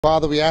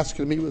Father, we ask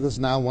you to meet with us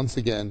now once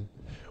again.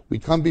 We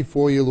come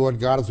before you, Lord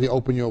God, as we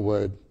open your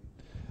word,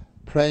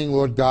 praying,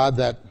 Lord God,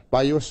 that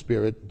by your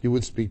Spirit you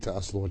would speak to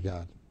us, Lord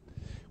God.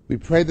 We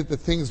pray that the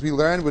things we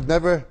learn would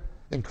never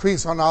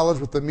increase our knowledge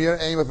with the mere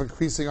aim of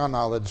increasing our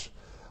knowledge,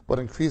 but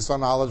increase our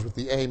knowledge with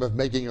the aim of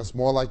making us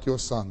more like your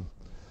Son,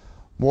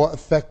 more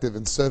effective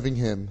in serving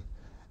him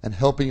and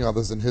helping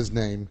others in his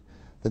name,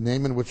 the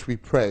name in which we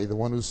pray, the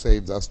one who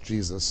saved us,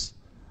 Jesus.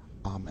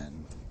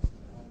 Amen.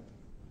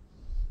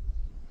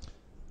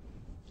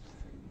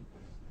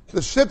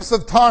 The ships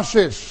of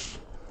Tarshish.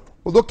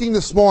 We're looking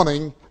this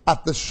morning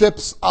at the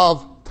ships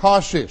of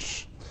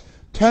Tarshish.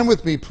 Turn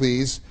with me,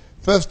 please,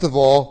 first of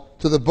all,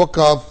 to the book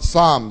of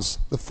Psalms,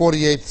 the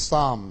 48th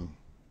Psalm.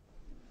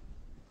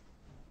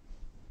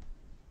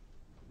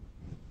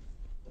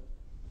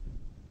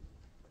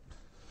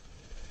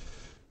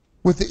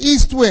 With the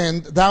east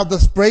wind thou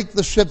dost break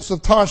the ships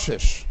of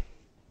Tarshish.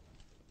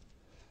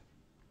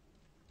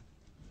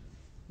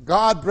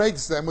 God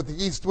breaks them with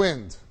the east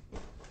wind.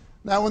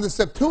 Now in the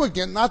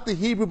Septuagint, not the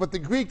Hebrew but the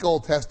Greek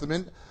Old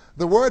Testament,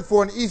 the word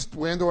for an east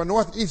wind or a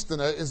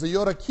northeasterner is a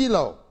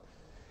Ex-Nihilo.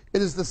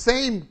 It is the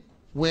same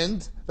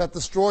wind that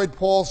destroyed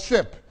Paul's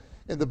ship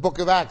in the book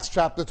of Acts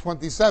chapter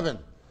 27.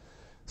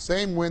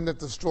 Same wind that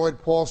destroyed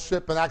Paul's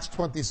ship in Acts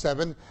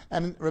 27.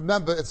 And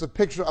remember, it's a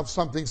picture of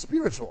something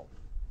spiritual.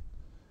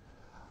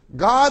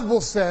 God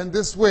will send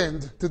this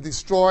wind to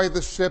destroy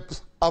the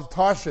ships of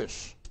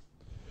Tarshish.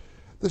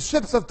 The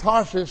ships of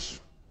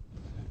Tarshish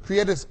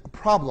created a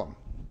problem.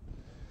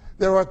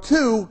 There are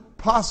two,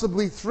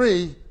 possibly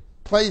three,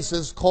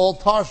 places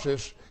called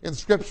Tarshish in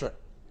Scripture.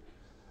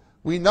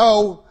 We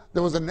know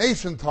there was a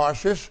nation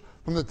Tarshish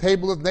from the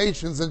Table of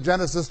Nations in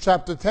Genesis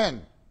chapter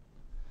 10.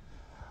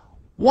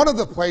 One of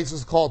the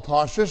places called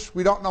Tarshish,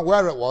 we don't know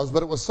where it was,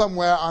 but it was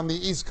somewhere on the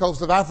east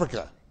coast of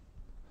Africa.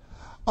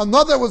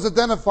 Another was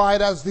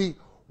identified as the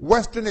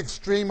western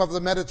extreme of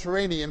the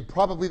Mediterranean,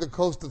 probably the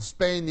coast of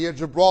Spain near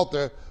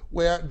Gibraltar,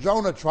 where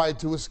Jonah tried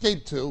to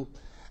escape to.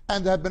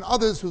 And there have been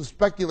others who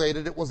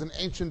speculated it was an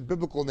ancient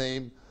biblical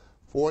name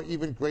for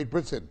even Great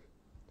Britain.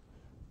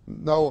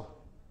 No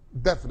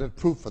definite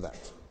proof for that.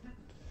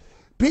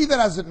 Be that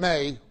as it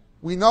may,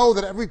 we know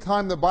that every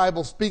time the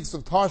Bible speaks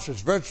of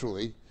Tarshish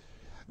virtually,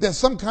 there's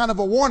some kind of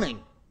a warning.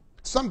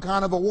 Some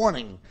kind of a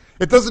warning.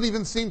 It doesn't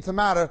even seem to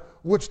matter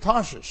which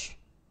Tarshish.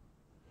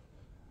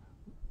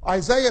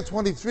 Isaiah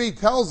 23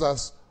 tells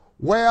us,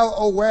 wail,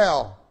 oh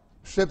wail,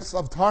 ships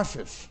of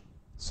Tarshish.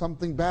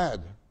 Something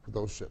bad for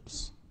those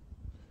ships.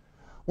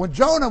 When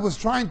Jonah was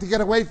trying to get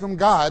away from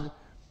God,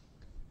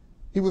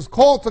 he was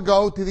called to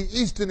go to the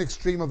eastern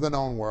extreme of the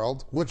known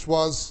world, which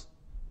was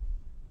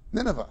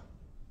Nineveh.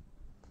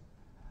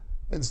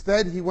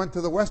 Instead, he went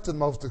to the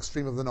westernmost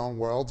extreme of the known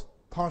world,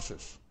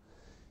 Tarshish.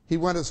 He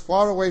went as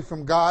far away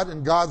from God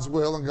and God's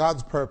will and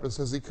God's purpose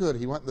as he could.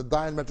 He went in the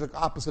diametric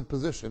opposite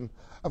position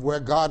of where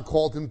God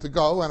called him to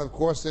go. And of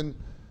course, in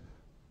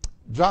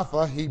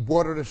Jaffa, he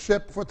boarded a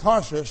ship for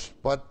Tarshish,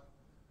 but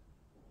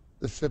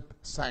the ship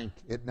sank.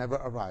 It never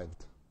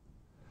arrived.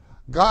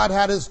 God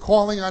had his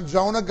calling on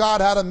Jonah.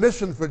 God had a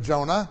mission for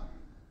Jonah.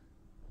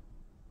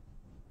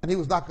 And he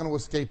was not going to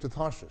escape to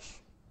Tarshish.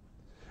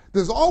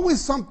 There's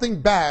always something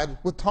bad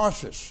with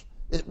Tarshish,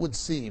 it would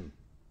seem.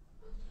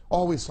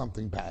 Always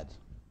something bad.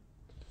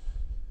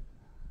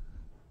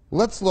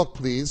 Let's look,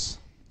 please,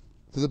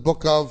 to the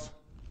book of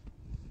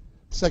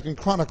 2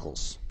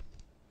 Chronicles.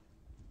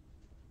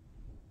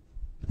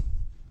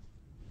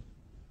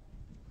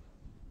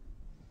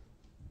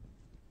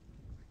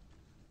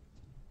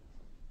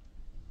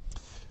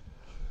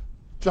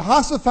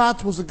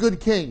 Jehoshaphat was a good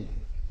king.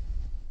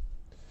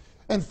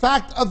 In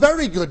fact, a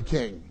very good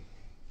king.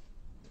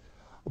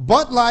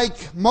 But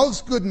like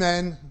most good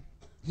men,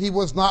 he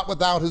was not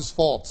without his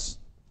faults,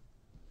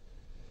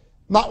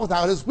 not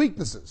without his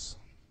weaknesses.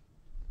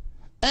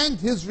 And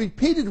his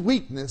repeated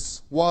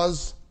weakness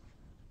was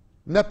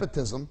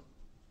nepotism,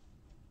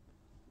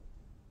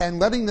 and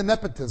letting the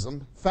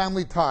nepotism,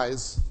 family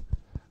ties,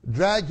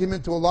 drag him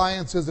into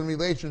alliances and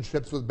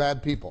relationships with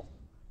bad people.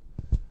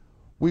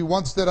 We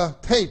once did a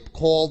tape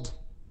called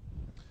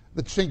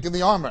The Chink in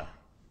the Armor,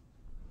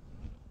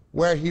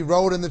 where he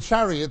rode in the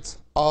chariot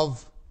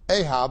of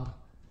Ahab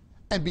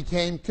and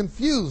became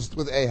confused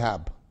with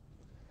Ahab.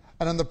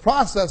 And in the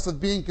process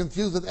of being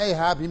confused with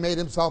Ahab, he made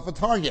himself a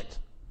target.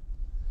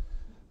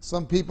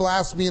 Some people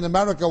ask me in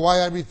America why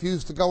I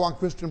refuse to go on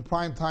Christian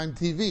primetime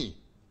TV,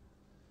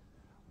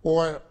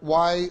 or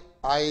why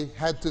I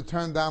had to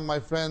turn down my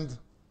friend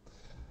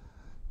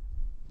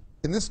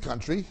in this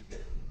country,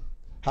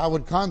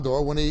 Howard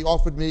Condor, when he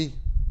offered me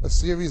a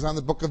series on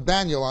the book of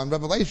Daniel on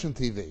Revelation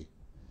TV.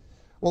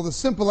 Well, the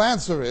simple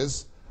answer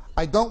is,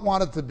 I don't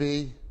want it to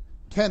be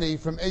Kenny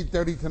from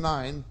 8:30 to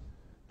 9,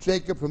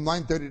 Jacob from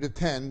 9:30 to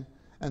 10,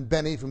 and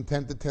Benny from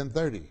 10 to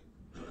 10:30.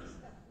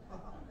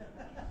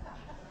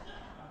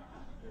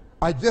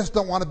 I just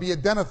don't want to be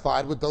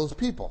identified with those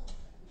people.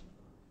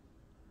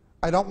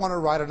 I don't want to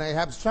ride in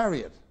Ahab's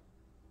chariot.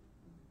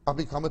 I'll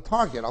become a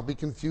target. I'll be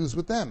confused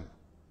with them.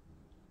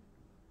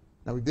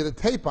 Now, we did a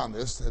tape on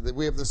this, that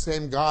we have the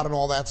same God and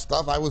all that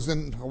stuff. I was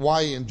in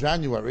Hawaii in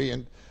January,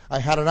 and I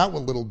had it out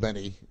with little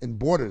Benny in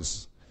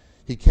Borders.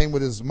 He came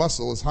with his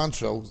muscle, his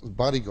honcho, his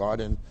bodyguard,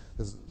 and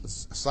his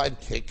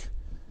sidekick.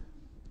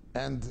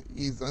 And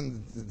he's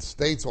in the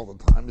States all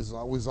the time. He's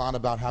always on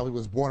about how he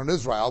was born in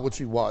Israel, which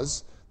he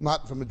was,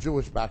 not from a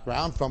Jewish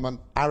background, from an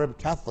Arab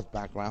Catholic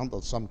background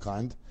of some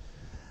kind.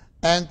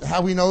 And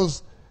how he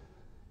knows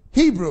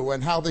Hebrew,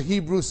 and how the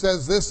Hebrew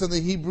says this and the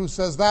Hebrew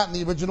says that in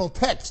the original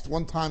text.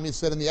 One time he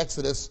said in the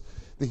Exodus,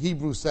 the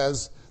Hebrew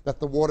says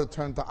that the water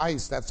turned to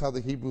ice. That's how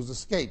the Hebrews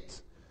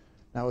escaped.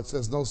 Now it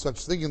says no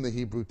such thing in the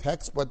Hebrew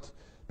text, but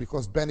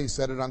because Benny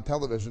said it on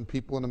television,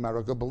 people in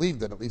America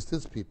believed it, at least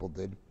his people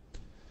did.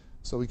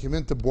 So we came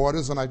into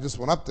Borders, and I just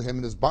went up to him,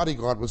 and his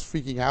bodyguard was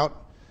freaking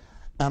out,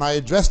 and I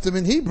addressed him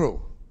in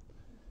Hebrew.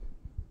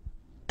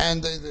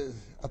 And excuse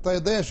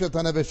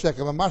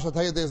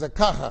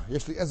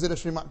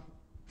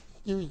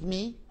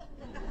me?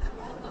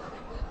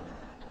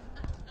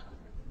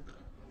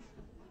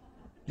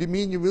 You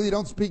mean you really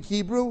don't speak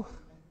Hebrew?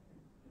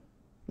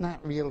 Not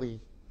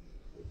really.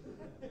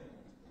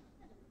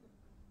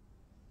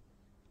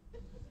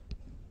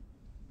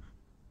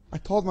 I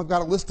told him I've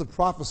got a list of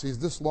prophecies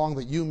this long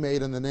that you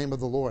made in the name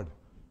of the Lord.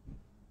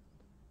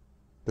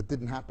 That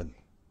didn't happen.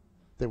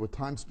 They were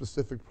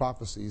time-specific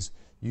prophecies.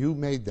 You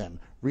made them.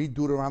 Read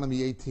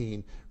Deuteronomy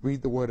 18.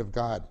 Read the Word of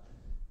God.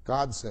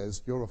 God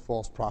says, you're a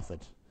false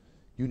prophet.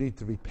 You need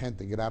to repent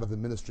and get out of the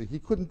ministry. He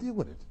couldn't deal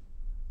with it.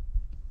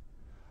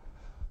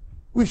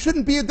 We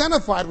shouldn't be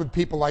identified with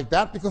people like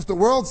that, because the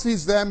world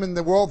sees them and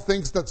the world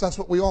thinks that that's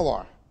what we all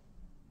are.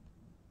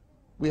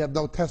 We have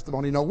no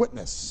testimony, no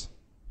witness.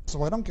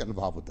 So I don't get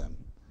involved with them.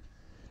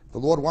 If the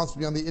Lord wants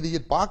me on the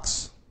idiot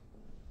box,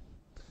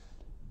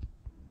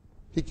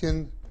 He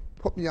can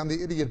put me on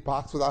the idiot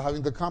box without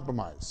having to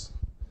compromise.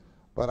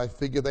 But I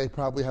figure they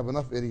probably have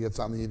enough idiots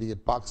on the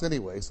idiot box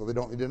anyway, so they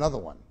don't need another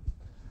one.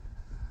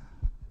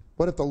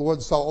 But if the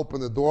Lord so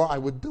opened the door, I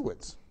would do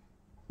it,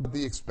 at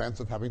the expense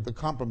of having to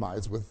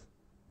compromise with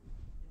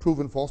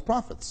proven false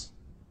prophets.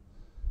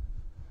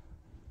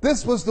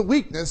 This was the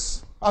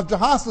weakness of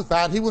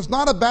Jehoshaphat. He was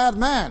not a bad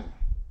man.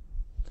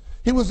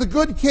 He was a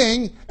good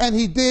king, and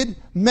he did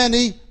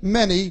many,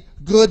 many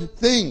good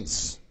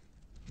things.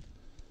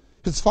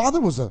 His father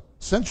was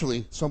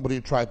essentially somebody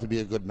who tried to be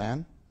a good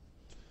man.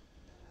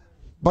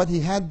 But he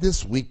had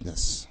this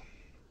weakness.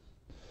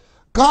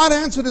 God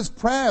answered his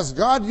prayers.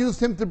 God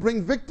used him to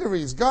bring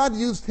victories. God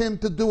used him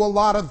to do a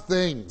lot of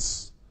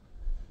things.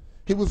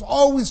 He was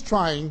always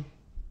trying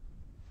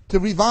to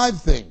revive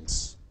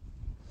things.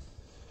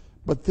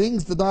 But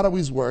things did not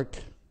always work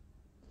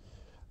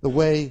the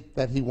way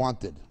that he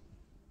wanted.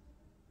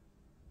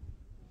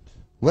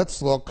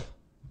 Let's look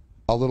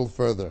a little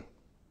further.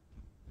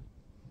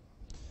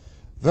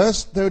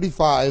 Verse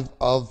 35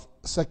 of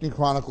 2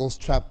 Chronicles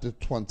chapter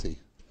 20.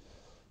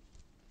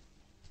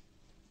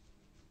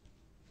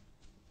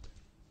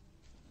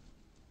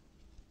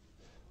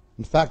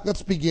 In fact,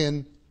 let's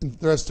begin in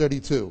verse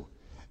 32.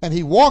 And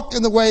he walked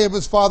in the way of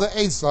his father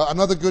Asa,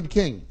 another good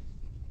king,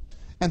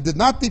 and did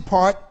not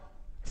depart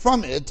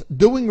from it,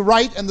 doing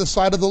right in the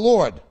sight of the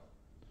Lord.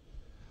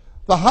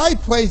 The high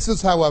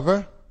places,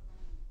 however,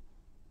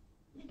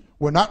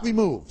 were not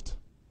removed.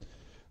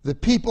 The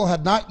people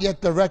had not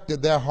yet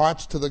directed their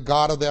hearts to the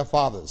God of their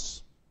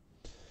fathers.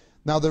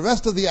 Now the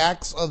rest of the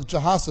acts of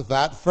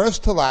Jehoshaphat,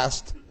 first to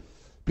last,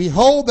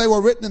 behold, they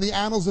were written in the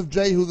annals of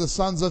Jehu, the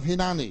sons of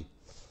Hanani,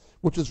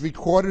 which is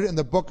recorded in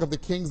the book of the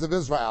kings of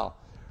Israel.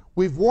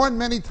 We've warned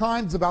many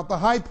times about the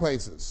high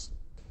places.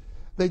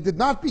 They did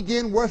not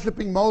begin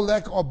worshiping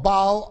Molech or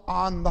Baal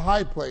on the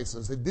high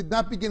places. They did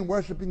not begin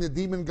worshiping the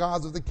demon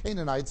gods of the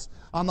Canaanites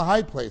on the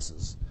high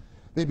places.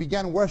 They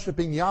began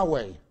worshiping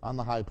Yahweh on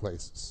the high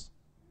places.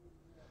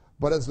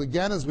 But as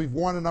we've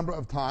warned a number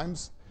of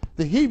times,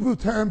 the Hebrew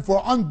term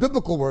for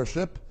unbiblical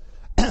worship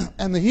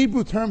and the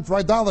Hebrew term for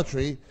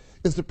idolatry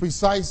is the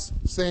precise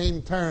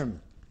same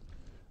term.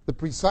 The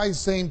precise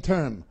same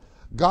term.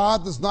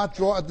 God does not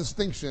draw a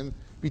distinction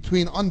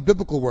between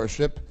unbiblical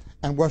worship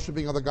and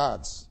worshiping other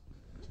gods.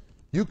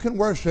 You can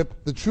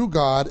worship the true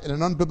God in an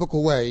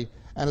unbiblical way,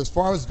 and as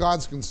far as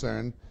God's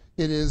concerned,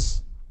 it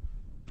is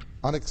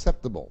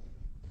unacceptable.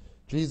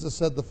 Jesus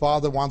said the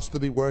Father wants to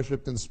be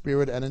worshipped in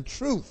spirit and in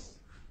truth.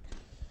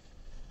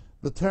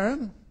 The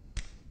term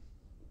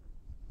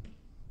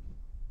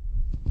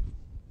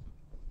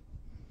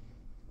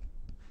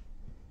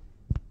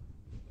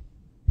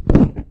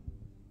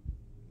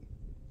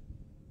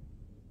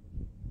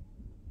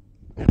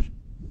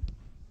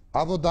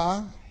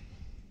Avodah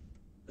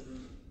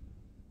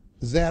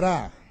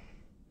Zerah,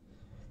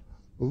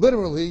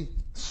 literally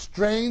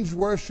strange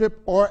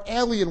worship or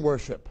alien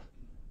worship.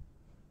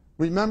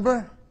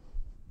 Remember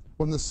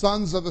when the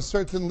sons of a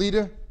certain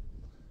leader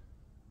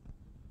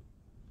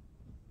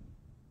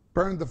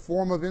burned the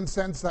form of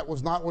incense that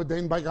was not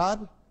ordained by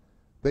God?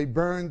 They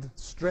burned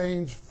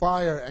strange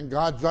fire and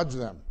God judged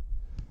them.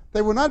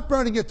 They were not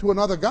burning it to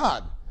another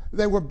God.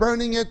 They were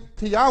burning it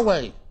to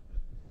Yahweh.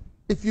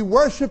 If you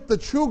worship the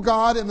true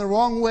God in the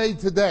wrong way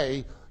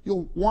today,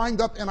 you'll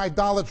wind up in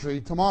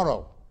idolatry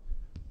tomorrow.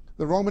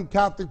 The Roman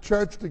Catholic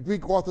Church, the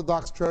Greek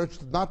Orthodox Church,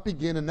 did not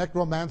begin in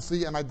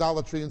necromancy and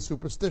idolatry and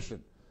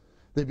superstition.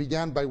 They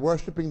began by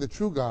worshiping the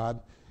true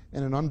God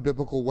in an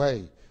unbiblical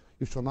way.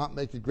 You shall not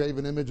make a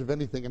graven image of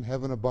anything in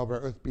heaven above or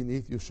earth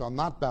beneath. You shall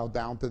not bow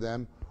down to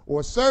them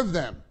or serve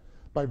them.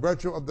 By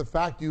virtue of the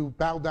fact you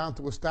bow down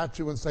to a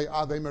statue and say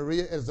Ave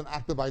Maria is an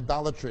act of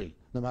idolatry.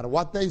 No matter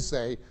what they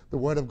say, the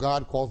Word of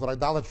God calls it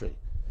idolatry.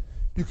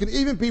 You can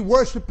even be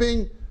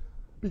worshiping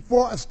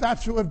before a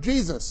statue of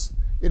Jesus.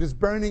 It is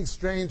burning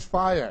strange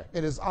fire.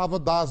 It is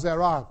avodah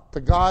zarah. To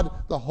God,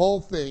 the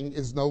whole thing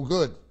is no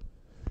good.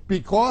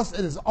 Because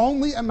it is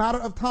only a matter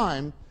of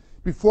time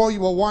before you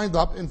will wind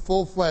up in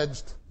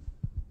full-fledged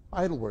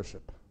idol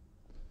worship.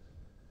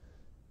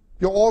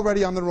 You're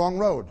already on the wrong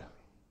road.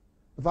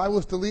 If I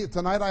was to leave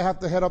tonight, I have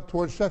to head up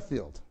towards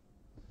Sheffield.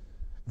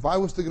 If I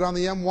was to get on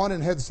the M1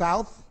 and head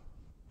south,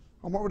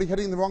 I'm already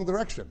heading in the wrong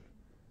direction.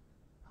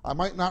 I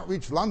might not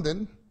reach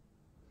London,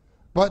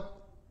 but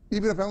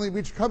even if I only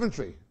reach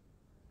Coventry,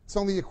 it's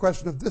only a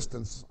question of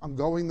distance. I'm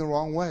going the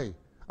wrong way.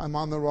 I'm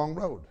on the wrong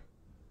road.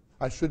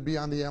 I should be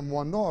on the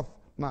M1 north,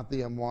 not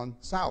the M1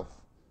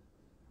 south.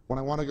 When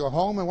I want to go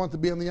home, I want to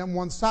be on the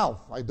M1 south.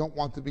 I don't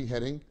want to be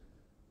heading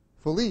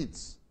for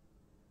Leeds.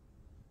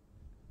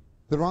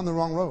 They're on the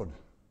wrong road.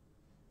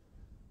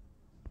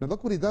 Now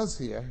look what he does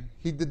here.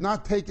 He did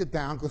not take it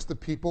down because the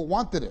people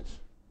wanted it.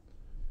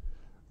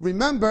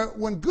 Remember,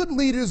 when good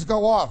leaders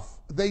go off,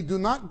 they do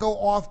not go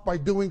off by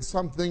doing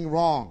something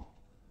wrong.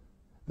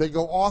 They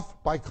go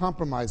off by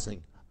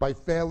compromising, by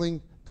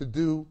failing to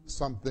do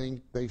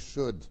something they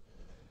should.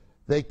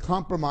 They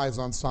compromise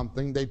on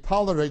something, they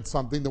tolerate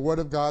something the Word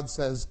of God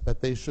says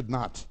that they should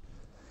not.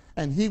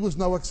 And he was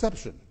no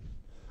exception.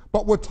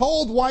 But we're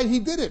told why he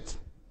did it.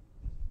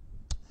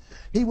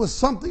 He was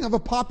something of a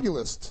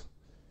populist.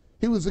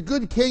 He was a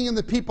good king and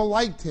the people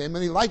liked him,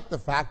 and he liked the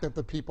fact that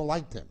the people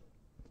liked him.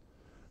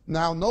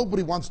 Now,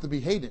 nobody wants to be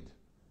hated,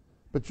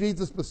 but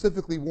Jesus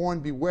specifically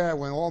warned, beware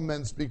when all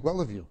men speak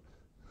well of you.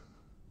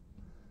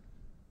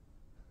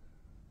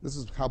 This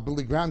is how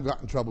Billy Graham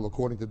got in trouble,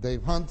 according to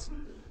Dave Hunt.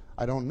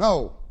 I don't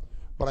know,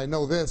 but I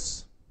know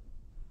this.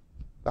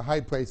 The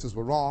high places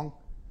were wrong.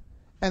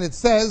 And it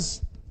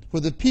says, for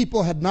the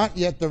people had not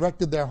yet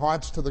directed their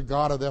hearts to the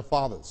God of their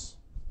fathers.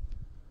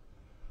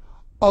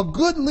 A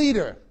good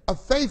leader, a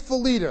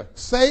faithful leader,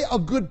 say a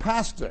good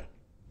pastor,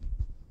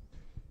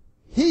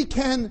 he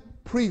can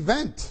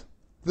prevent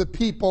the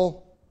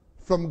people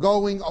from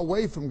going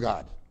away from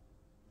God.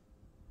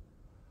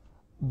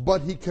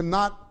 But he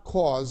cannot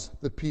cause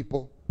the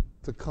people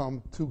to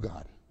come to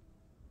God.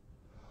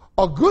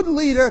 A good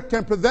leader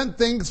can prevent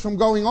things from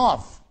going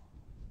off.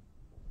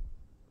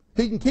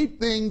 He can keep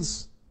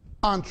things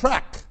on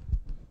track.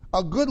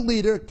 A good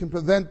leader can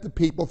prevent the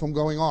people from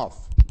going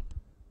off.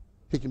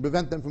 He can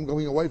prevent them from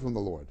going away from the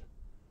Lord.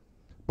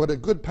 But a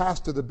good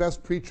pastor, the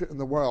best preacher in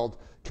the world,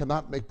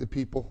 cannot make the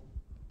people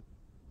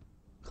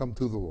come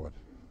to the Lord.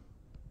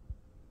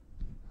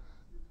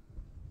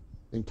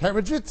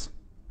 Encourage it,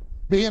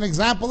 be an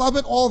example of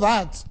it, all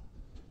that,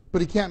 but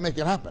he can't make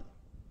it happen.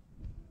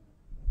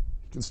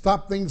 He can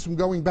stop things from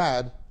going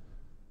bad,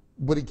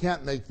 but he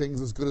can't make things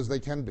as good as they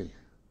can be.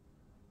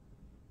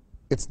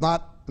 It's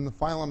not, in the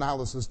final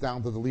analysis,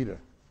 down to the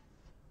leader.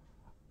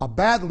 A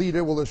bad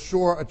leader will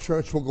assure a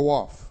church will go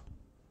off.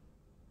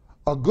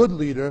 A good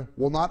leader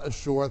will not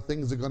assure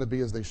things are going to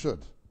be as they should.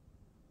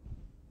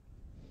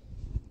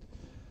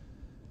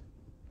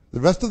 The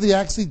rest of the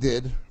acts he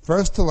did,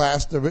 first to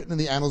last, are written in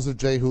the annals of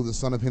Jehu, the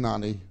son of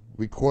Hanani,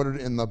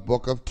 recorded in the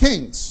book of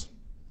Kings.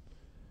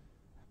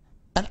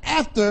 And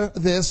after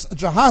this,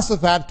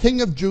 Jehoshaphat,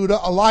 king of Judah,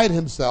 allied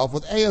himself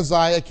with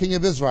Ahaziah, king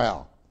of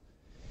Israel.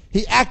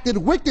 He acted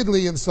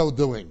wickedly in so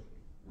doing.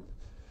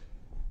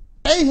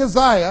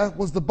 Ahaziah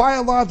was the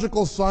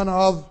biological son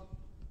of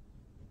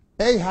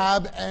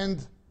Ahab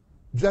and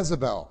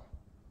Jezebel.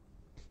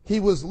 He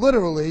was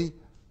literally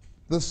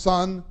the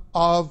son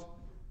of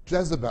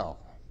Jezebel.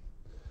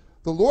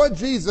 The Lord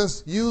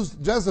Jesus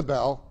used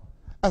Jezebel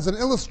as an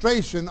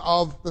illustration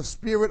of the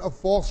spirit of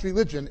false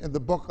religion in the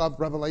book of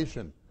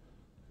Revelation.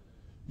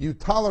 You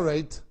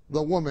tolerate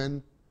the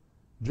woman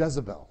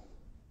Jezebel.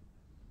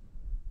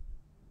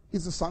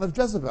 He's the son of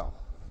Jezebel.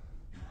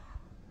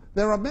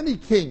 There are many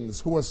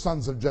kings who are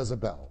sons of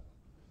Jezebel.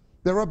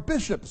 There are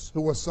bishops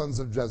who are sons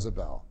of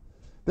Jezebel.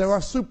 There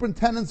are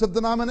superintendents of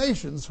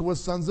denominations who are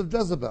sons of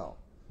Jezebel.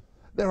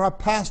 There are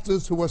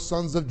pastors who are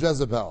sons of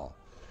Jezebel.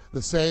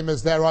 The same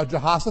as there are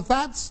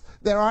Jehoshaphat's,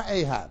 there are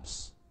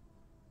Ahab's.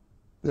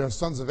 There are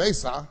sons of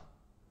Asa,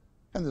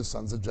 and there's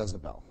sons of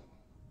Jezebel.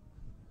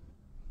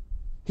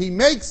 He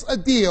makes a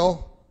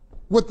deal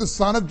with the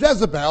son of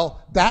Jezebel.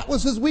 That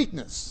was his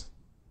weakness.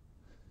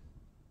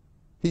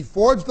 He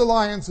forged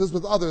alliances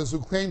with others who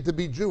claimed to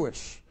be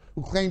Jewish,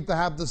 who claimed to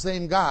have the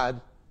same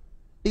God,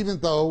 even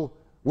though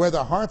where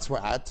their hearts were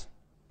at,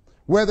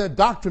 where their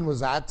doctrine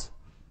was at,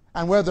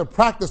 and where their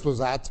practice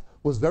was at,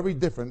 was very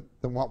different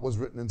than what was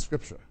written in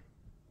Scripture.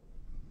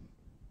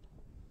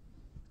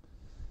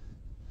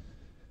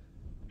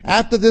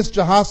 After this,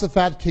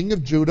 Jehoshaphat, king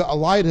of Judah,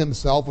 allied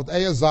himself with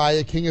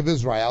Ahaziah, king of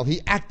Israel.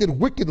 He acted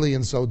wickedly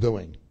in so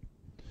doing.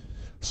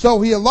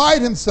 So he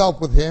allied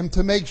himself with him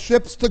to make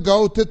ships to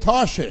go to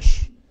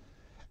Tarshish.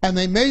 And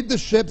they made the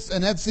ships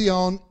in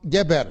Etzion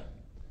Geber.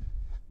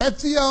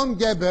 Etzion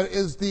Geber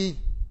is the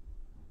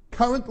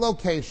current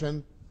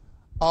location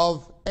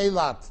of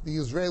Eilat, the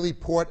Israeli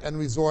port and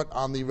resort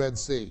on the Red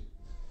Sea.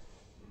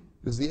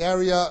 It is the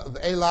area of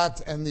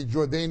Eilat and the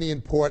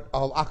Jordanian port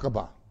of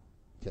Aqaba.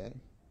 Okay.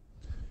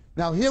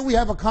 Now here we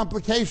have a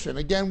complication.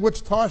 Again,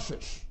 which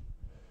Tarshish?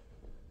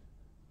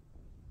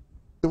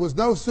 There was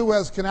no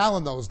Suez Canal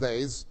in those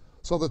days,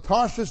 so the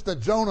Tarshish that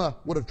Jonah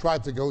would have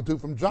tried to go to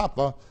from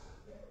Joppa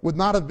would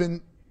not have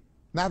been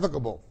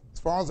navigable. As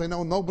far as I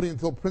know, nobody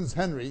until Prince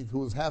Henry, who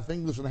was half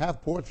English and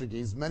half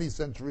Portuguese, many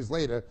centuries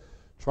later,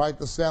 tried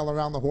to sail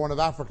around the Horn of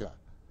Africa.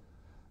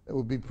 It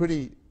would be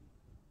pretty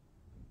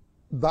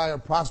dire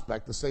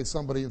prospect to say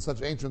somebody in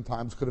such ancient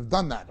times could have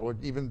done that, or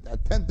even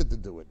attempted to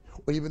do it,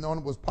 or even known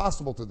it was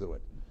possible to do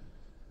it.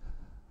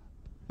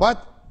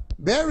 But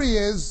there he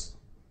is,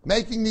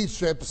 making these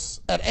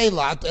ships at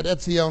Eilat, at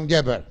Etzion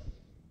Geber.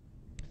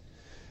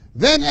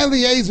 Then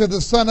Eliezer,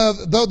 the son of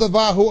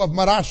Dodavahu of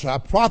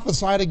Marasha,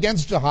 prophesied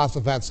against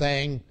Jehoshaphat,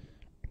 saying,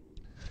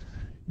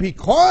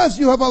 because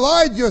you have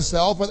allied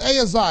yourself with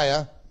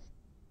Ahaziah,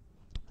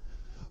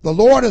 the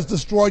Lord has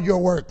destroyed your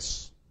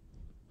works.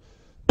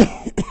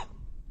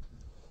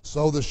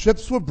 So the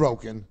ships were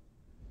broken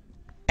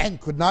and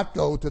could not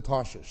go to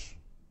Tarshish.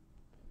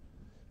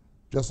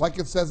 Just like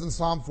it says in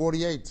Psalm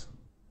 48.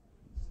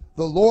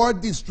 The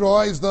Lord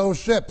destroys those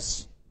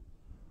ships.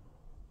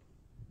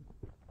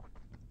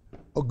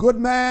 A good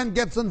man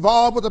gets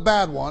involved with a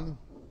bad one.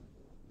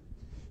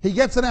 He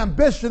gets an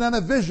ambition and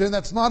a vision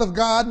that's not of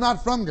God,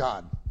 not from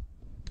God.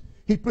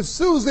 He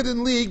pursues it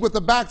in league with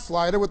the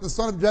backslider, with the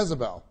son of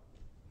Jezebel.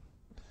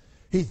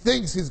 He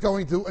thinks he's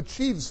going to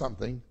achieve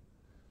something,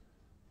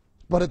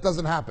 but it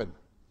doesn't happen.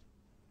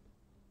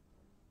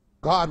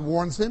 God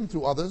warns him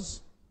to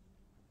others,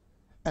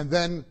 and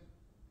then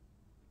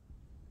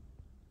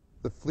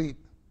the fleet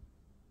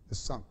is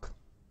sunk.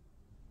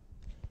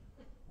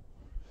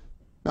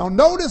 Now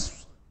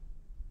notice,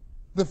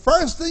 the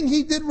first thing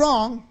he did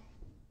wrong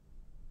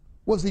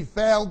was he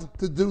failed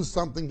to do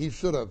something he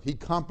should have. He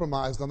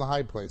compromised on the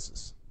high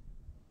places.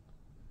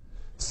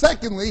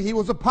 Secondly, he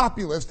was a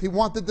populist. He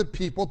wanted the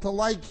people to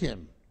like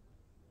him.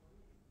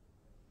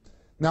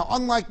 Now,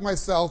 unlike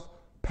myself,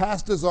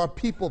 pastors are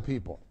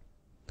people.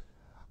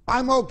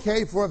 I'm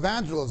okay for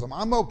evangelism.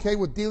 I'm okay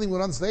with dealing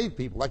with unsaved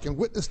people. I can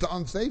witness to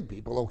unsaved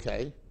people,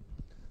 okay.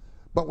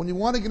 But when you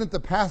want to get into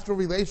pastoral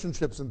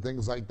relationships and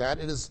things like that,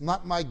 it is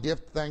not my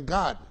gift, thank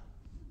God.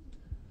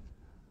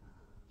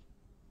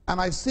 And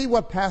I see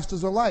what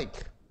pastors are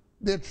like.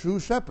 They're true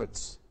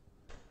shepherds.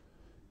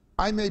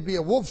 I may be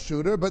a wolf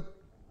shooter, but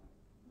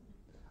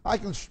I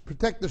can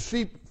protect the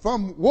sheep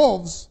from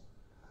wolves,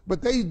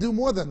 but they do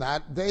more than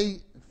that. They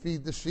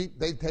feed the sheep,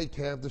 they take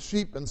care of the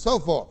sheep, and so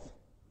forth.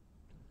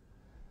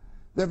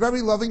 They're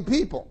very loving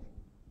people.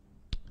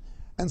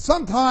 And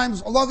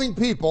sometimes loving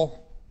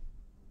people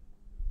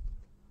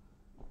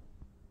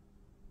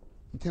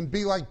can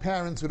be like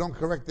parents who don't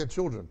correct their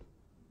children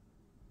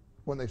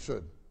when they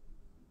should.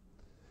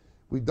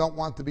 We don't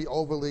want to be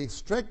overly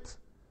strict.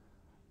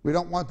 We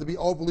don't want to be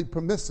overly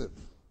permissive.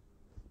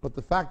 But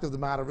the fact of the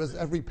matter is,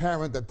 every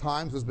parent at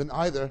times has been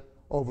either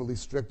overly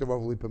strict or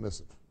overly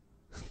permissive.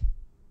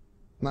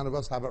 None of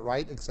us have it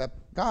right except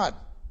God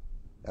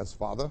as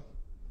Father.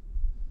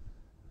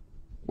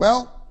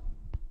 Well,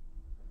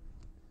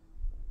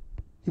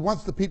 he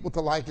wants the people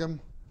to like him,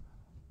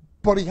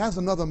 but he has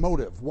another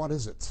motive. What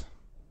is it?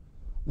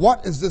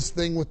 What is this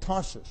thing with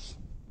Tarshish?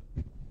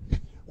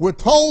 We're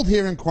told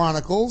here in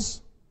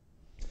Chronicles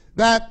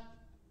that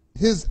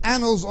his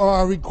annals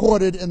are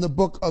recorded in the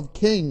book of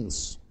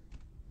Kings.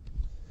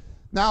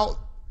 Now,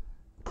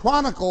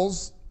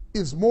 Chronicles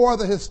is more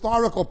the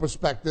historical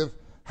perspective,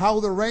 how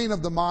the reign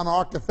of the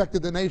monarch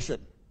affected the nation.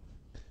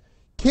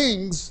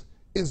 Kings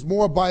is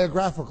more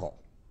biographical.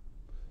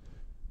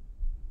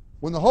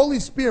 When the Holy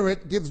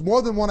Spirit gives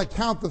more than one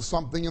account of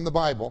something in the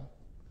Bible,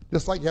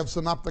 just like you have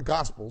synoptic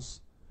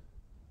gospels,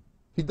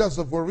 he does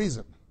so for a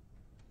reason.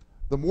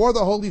 The more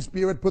the Holy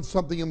Spirit puts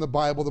something in the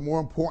Bible, the more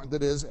important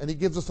it is, and he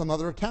gives us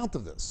another account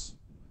of this.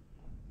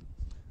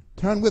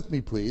 Turn with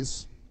me,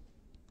 please,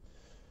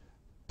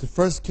 to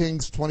 1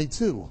 Kings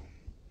 22.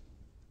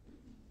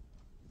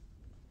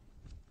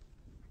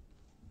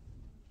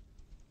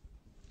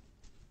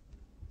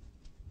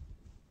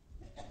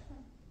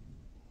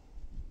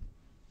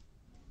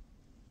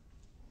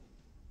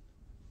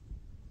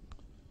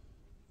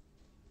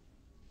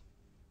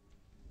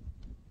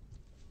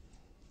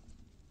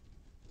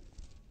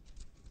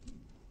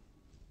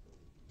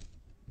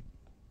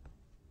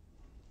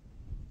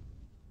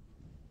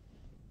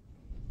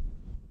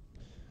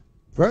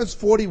 Verse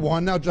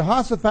 41, now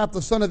Jehoshaphat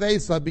the son of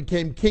Asa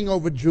became king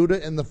over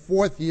Judah in the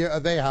 4th year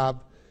of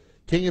Ahab,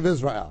 king of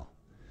Israel.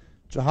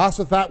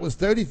 Jehoshaphat was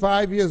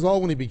 35 years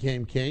old when he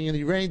became king, and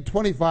he reigned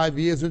 25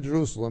 years in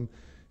Jerusalem.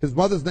 His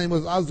mother's name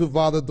was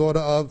Azuvah, the daughter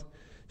of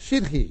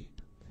Shilhi.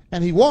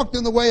 And he walked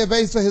in the way of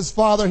Asa his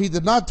father. He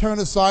did not turn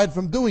aside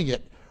from doing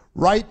it.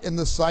 Right in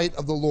the sight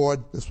of the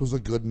Lord, this was a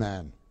good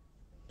man.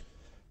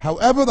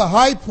 However, the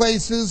high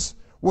places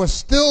were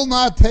still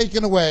not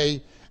taken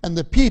away, and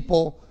the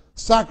people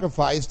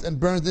sacrificed and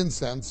burned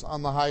incense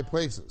on the high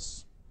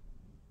places.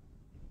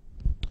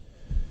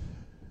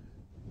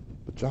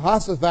 But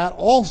Jehoshaphat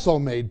also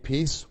made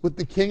peace with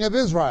the king of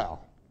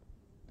Israel.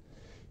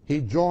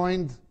 He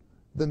joined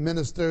the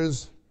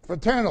ministers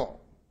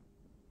fraternal.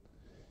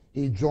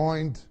 He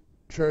joined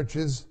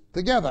churches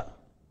together.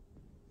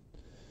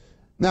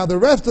 Now the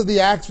rest of the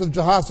acts of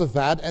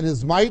Jehoshaphat and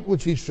his might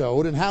which he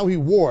showed and how he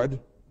warred,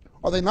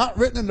 are they not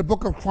written in the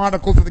book of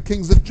Chronicles of the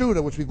kings of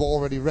Judah, which we've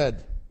already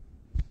read?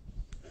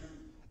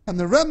 And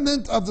the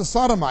remnant of the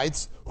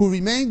Sodomites, who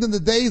remained in the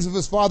days of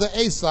his father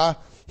Asa,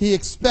 he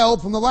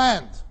expelled from the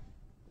land.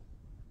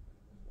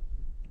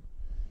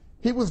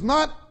 He was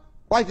not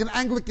like an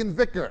Anglican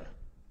vicar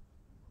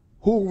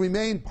who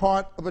remained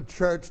part of a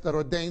church that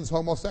ordains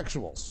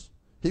homosexuals.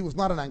 He was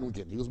not an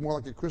Anglican. He was more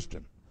like a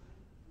Christian.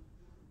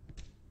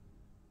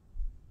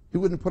 He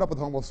wouldn't put up with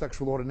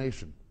homosexual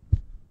ordination.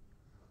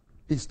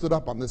 He stood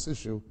up on this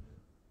issue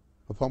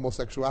of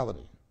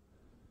homosexuality.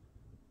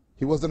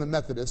 He wasn't a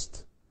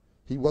Methodist.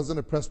 He wasn't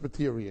a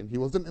Presbyterian. He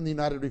wasn't in the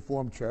United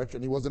Reformed Church,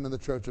 and he wasn't in the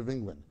Church of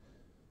England.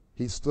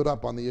 He stood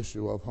up on the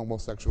issue of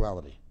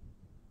homosexuality.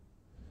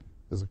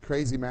 There's a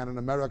crazy man in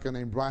America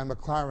named Brian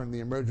McLaren in the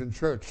Emergent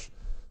Church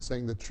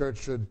saying the church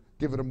should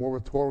give it a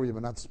moratorium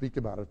and not speak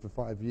about it for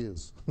 5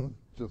 years.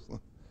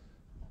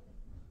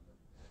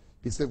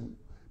 He said,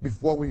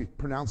 before we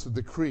pronounce a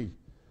decree.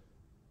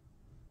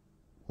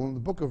 Well, in the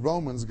book of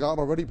Romans, God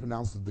already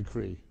pronounced a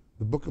decree.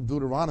 The book of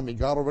Deuteronomy,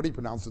 God already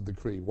pronounced a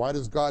decree. Why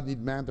does God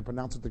need man to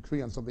pronounce a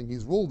decree on something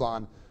he's ruled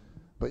on?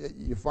 But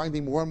you're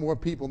finding more and more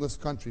people in this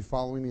country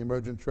following the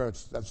Emergent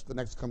Church. That's the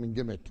next coming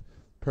gimmick.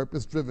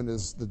 Purpose-driven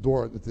is the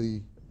door to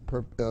the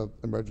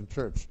Emergent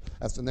Church.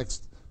 That's the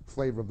next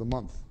flavor of the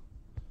month.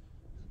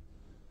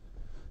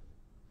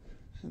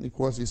 And of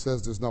course he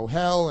says there's no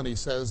hell, and he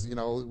says, you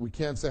know, we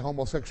can't say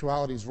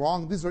homosexuality is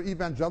wrong. These are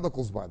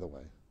evangelicals, by the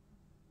way.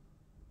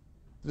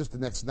 Just the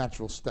next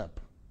natural step.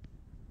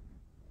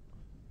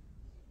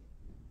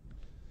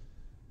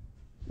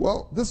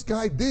 Well, this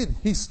guy did.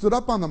 He stood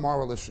up on the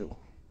moral issue.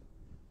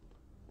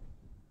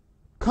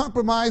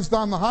 Compromised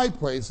on the high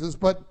places,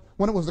 but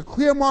when it was a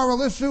clear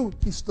moral issue,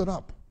 he stood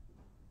up.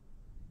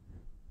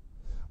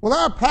 Well,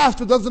 our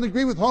pastor doesn't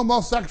agree with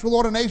homosexual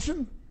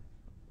ordination.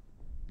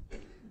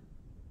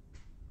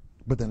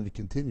 But then it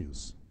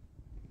continues.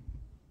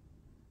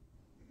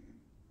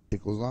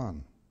 It goes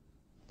on.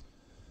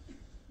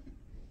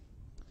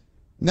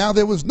 Now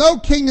there was no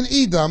king in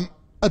Edom,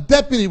 a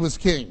deputy was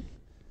king.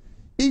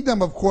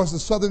 Edom, of course,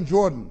 is southern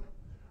Jordan.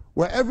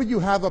 Wherever you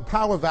have a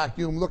power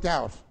vacuum, look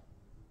out.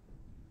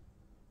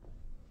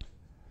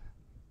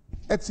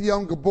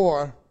 Etzion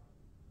Gabor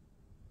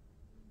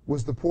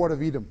was the port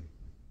of Edom.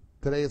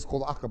 Today it's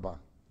called Aqaba.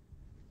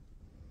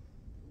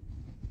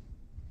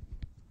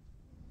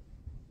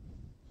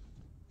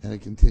 And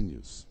it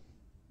continues.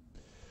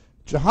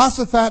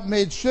 Jehoshaphat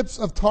made ships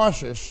of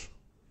Tarshish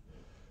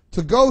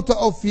to go to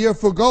Ophir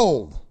for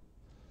gold,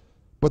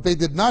 but they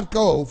did not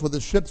go, for the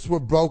ships were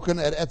broken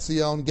at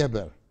Etzion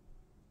Geber.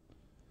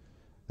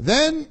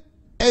 Then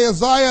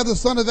Ahaziah the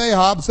son of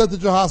Ahab said to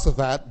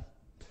Jehoshaphat,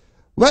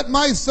 let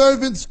my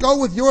servants go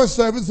with your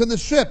servants in the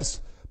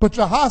ships. But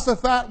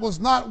Jehoshaphat was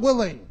not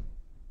willing.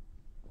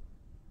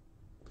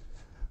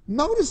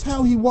 Notice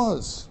how he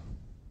was.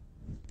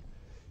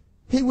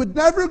 He would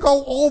never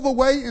go all the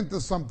way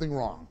into something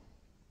wrong.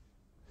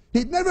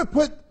 He'd never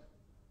put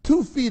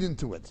 2 feet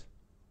into it.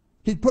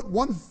 He'd put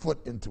 1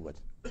 foot into it.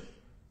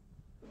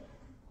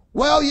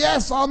 Well,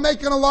 yes, I'll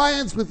make an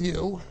alliance with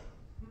you,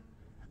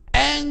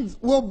 and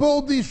we'll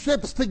build these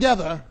ships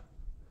together,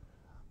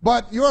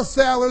 but your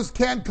sailors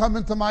can't come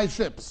into my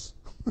ships.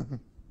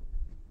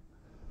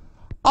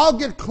 I'll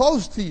get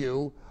close to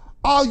you,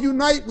 I'll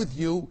unite with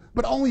you,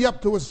 but only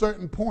up to a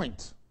certain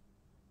point.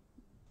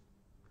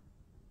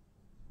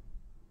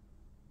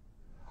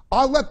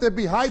 I'll let there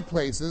be high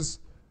places,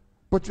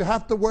 but you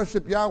have to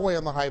worship Yahweh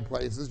on the high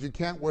places. You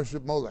can't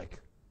worship Molech.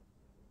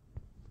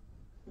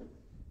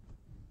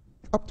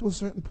 Up to a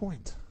certain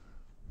point.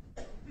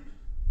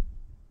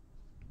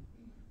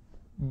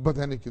 But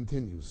then it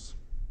continues.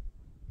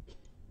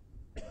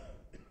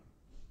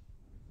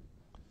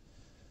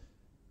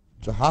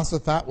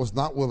 Jehoshaphat was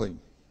not willing.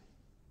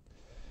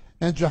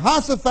 And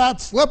Jehoshaphat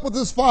slept with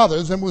his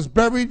fathers and was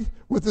buried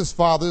with his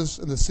fathers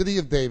in the city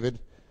of David,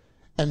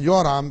 and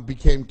Joram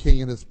became king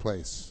in his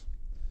place.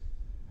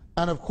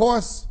 And of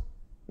course,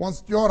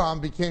 once Joram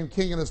became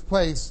king in his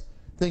place,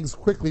 things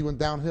quickly went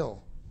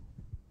downhill.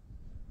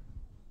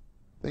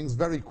 Things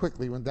very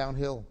quickly went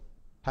downhill.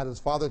 Had his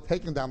father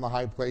taken down the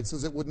high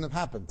places, it wouldn't have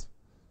happened.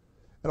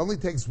 It only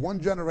takes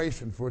 1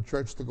 generation for a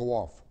church to go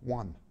off.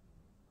 1.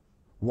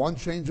 1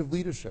 change of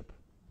leadership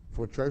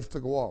for a church to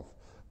go off.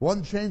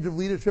 1 change of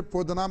leadership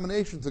for a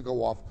denomination to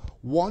go off.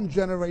 1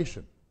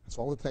 generation. That's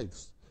all it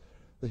takes.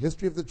 The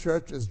history of the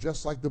church is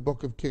just like the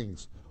book of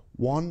Kings.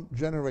 One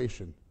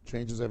generation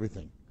changes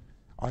everything,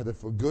 either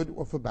for good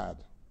or for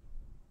bad.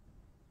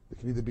 It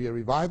can either be a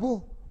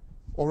revival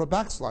or a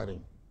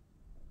backsliding.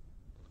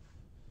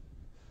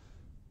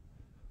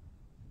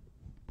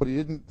 But he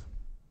didn't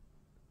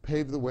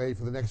pave the way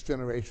for the next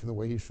generation the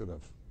way he should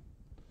have.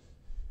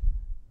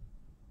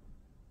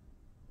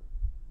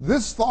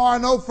 This far,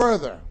 no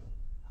further.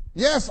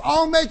 Yes,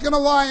 I'll make an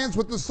alliance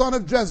with the son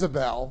of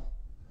Jezebel,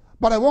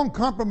 but I won't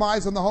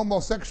compromise on the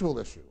homosexual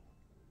issue.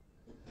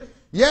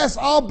 Yes,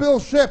 I'll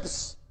build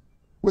ships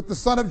with the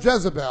son of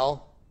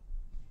Jezebel,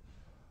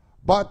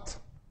 but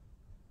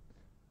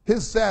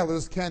his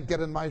sailors can't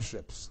get in my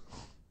ships.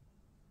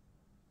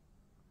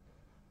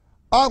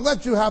 I'll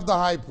let you have the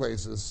high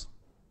places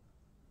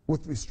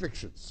with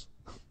restrictions.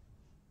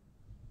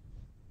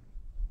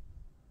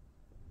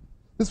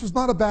 This was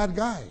not a bad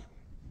guy.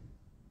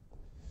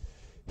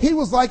 He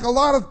was like a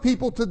lot of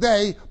people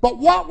today, but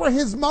what were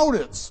his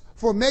motives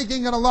for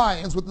making an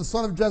alliance with the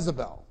son of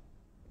Jezebel?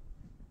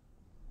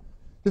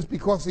 Just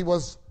because he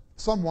was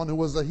someone who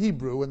was a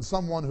Hebrew and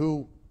someone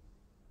who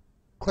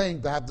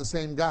claimed to have the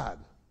same God.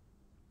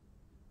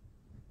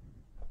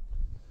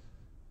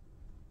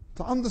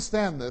 To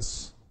understand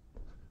this,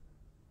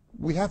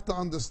 we have to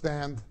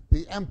understand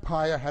the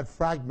empire had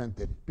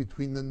fragmented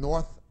between the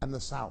north and the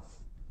south.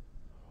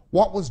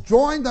 What was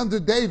joined under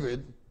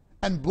David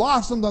and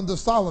blossomed under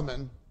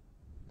Solomon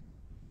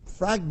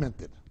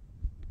fragmented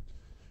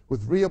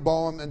with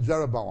Rehoboam and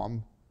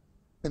Jeroboam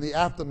in the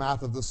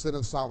aftermath of the sin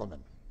of Solomon.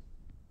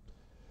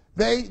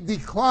 They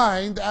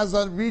declined as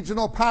a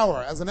regional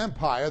power, as an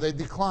empire, they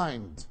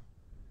declined.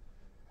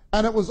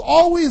 And it was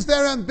always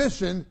their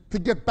ambition to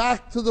get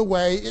back to the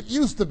way it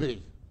used to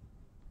be.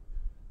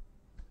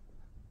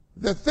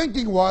 Their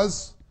thinking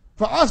was,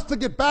 for us to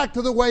get back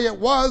to the way it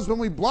was when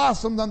we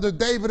blossomed under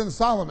David and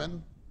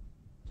Solomon,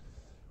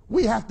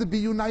 we have to be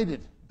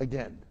united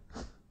again.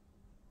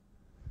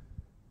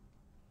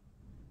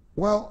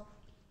 Well,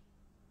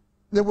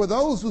 there were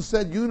those who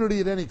said unity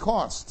at any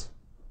cost.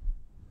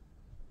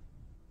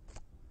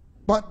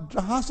 But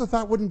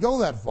Jehoshaphat wouldn't go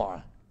that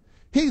far.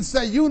 He'd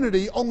say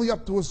unity only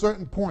up to a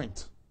certain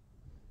point.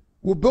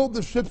 We'll build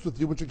the ships with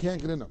you, but you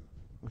can't get in them.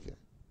 Okay.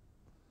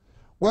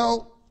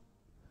 Well,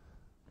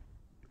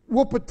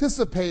 we'll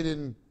participate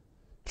in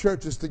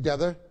churches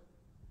together,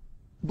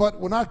 but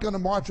we're not going to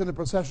march in a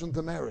procession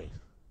to Mary.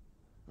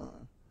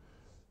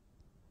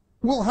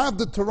 We'll have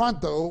the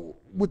Toronto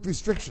with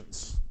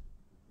restrictions.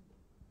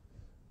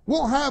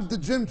 We'll have the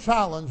gym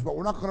challenge, but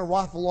we're not going to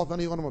raffle off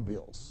any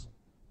automobiles.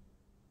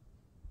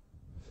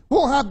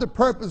 We'll have the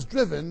purpose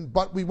driven,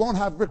 but we won't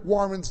have Rick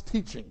Warren's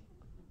teaching.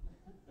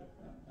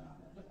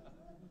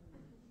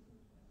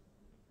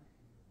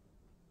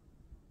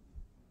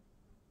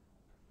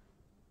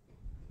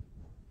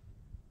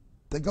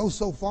 They go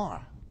so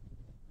far.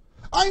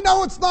 I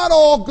know it's not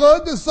all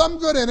good. There's some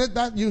good in it,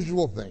 that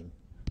usual thing.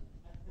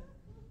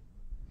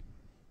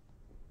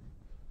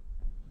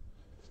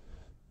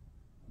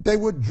 They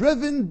were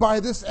driven by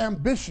this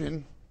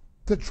ambition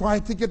to try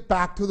to get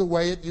back to the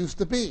way it used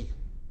to be.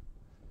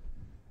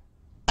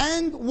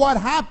 And what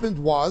happened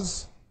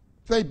was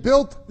they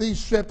built these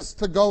ships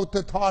to go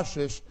to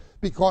Tarshish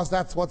because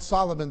that's what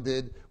Solomon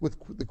did with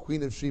the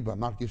Queen of Sheba,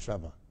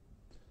 Sheba.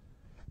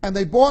 And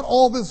they bought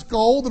all this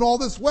gold and all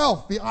this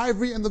wealth. The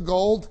ivory and the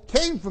gold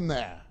came from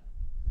there.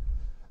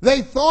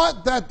 They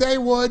thought that they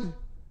would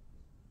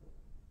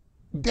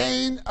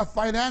gain a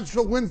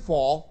financial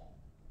windfall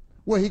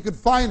where he could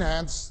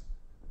finance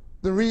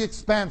the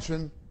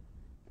re-expansion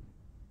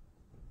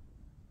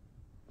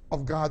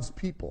of God's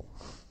people.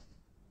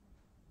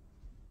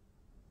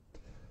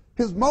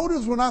 His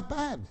motives were not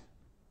bad.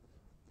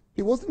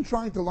 He wasn't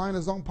trying to line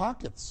his own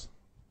pockets.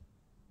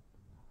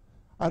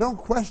 I don't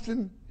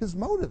question his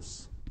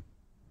motives,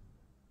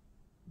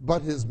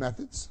 but his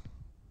methods.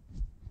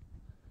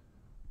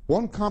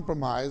 One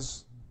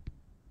compromise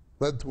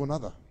led to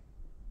another.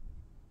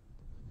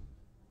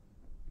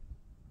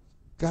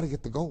 Got to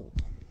get the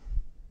gold.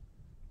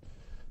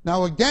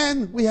 Now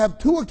again, we have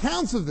two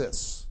accounts of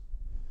this.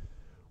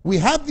 We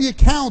have the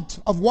account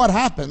of what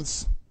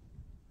happens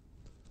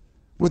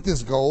with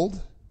this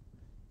gold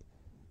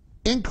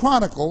in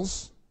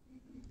Chronicles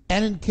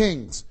and in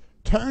Kings.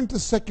 Turn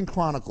to 2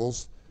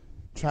 Chronicles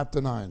chapter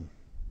 9.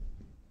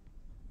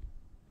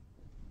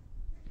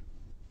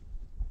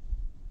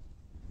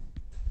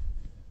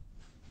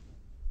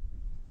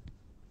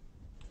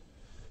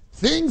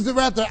 Things are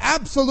at their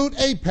absolute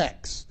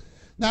apex.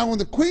 Now when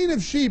the Queen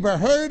of Sheba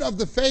heard of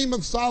the fame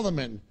of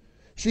Solomon,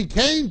 she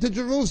came to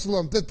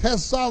Jerusalem to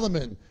test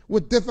Solomon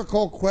with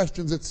difficult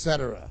questions,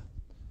 etc.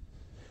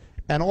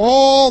 And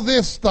all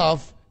this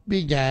stuff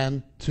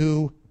began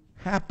to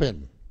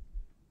happen.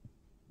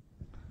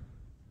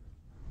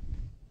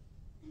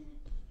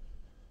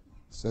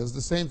 Says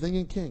the same thing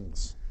in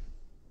Kings.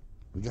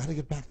 We got to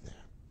get back there.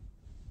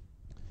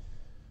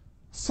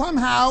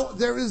 Somehow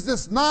there is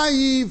this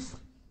naive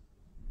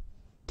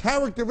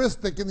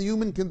characteristic in the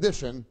human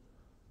condition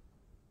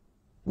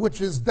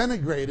which is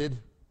denigrated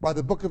by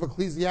the book of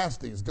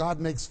Ecclesiastes. God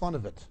makes fun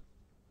of it.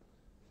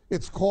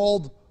 It's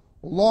called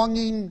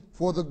longing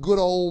for the good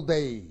old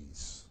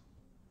days.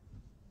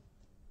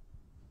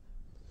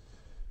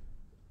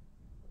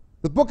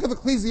 The book of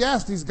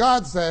Ecclesiastes,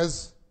 God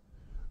says,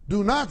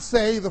 do not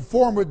say the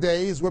former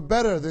days were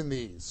better than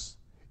these.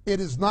 It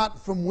is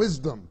not from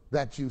wisdom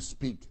that you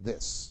speak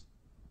this.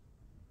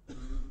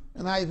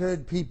 And I've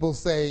heard people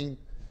saying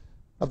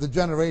of the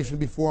generation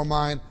before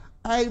mine,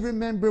 I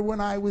remember when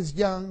I was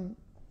young.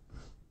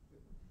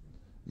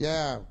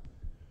 Yeah,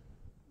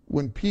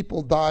 when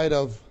people died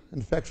of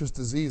infectious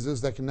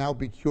diseases that can now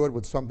be cured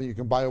with something you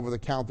can buy over the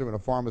counter in a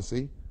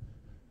pharmacy,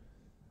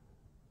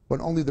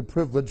 when only the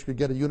privileged could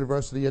get a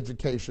university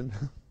education,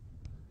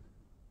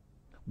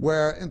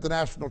 where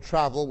international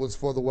travel was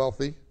for the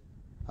wealthy,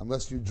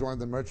 unless you joined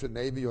the merchant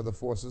navy or the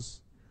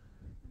forces.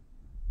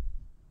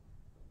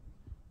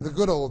 The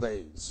good old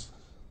days.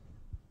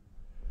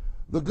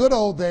 The good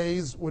old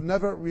days were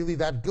never really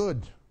that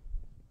good.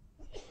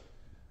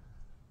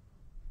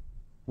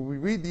 When we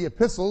read the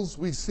epistles,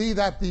 we see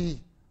that the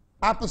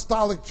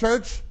apostolic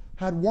church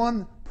had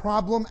one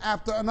problem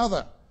after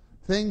another.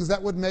 Things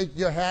that would make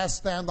your hair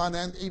stand on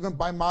end, even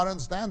by modern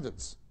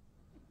standards.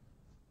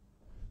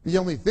 The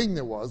only thing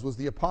there was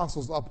the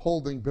apostles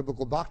upholding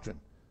biblical doctrine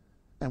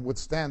and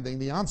withstanding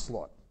the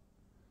onslaught.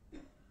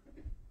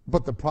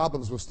 But the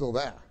problems were still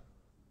there.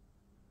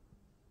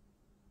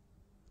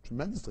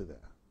 Tremendously there.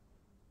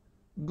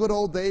 Good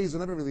old days are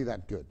never really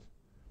that good.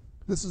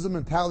 This is the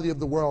mentality of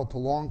the world, to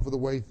long for the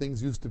way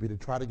things used to be, to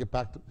try to get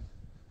back to.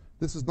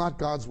 This is not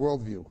God's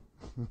worldview.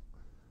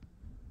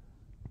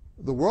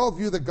 The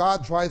worldview that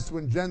God tries to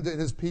engender in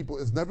his people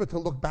is never to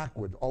look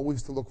backward,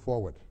 always to look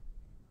forward.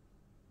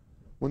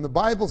 When the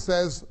Bible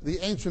says the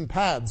ancient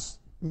paths,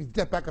 you mean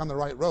get back on the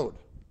right road,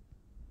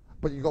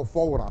 but you go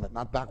forward on it,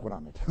 not backward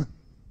on it.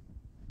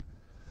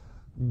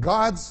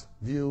 God's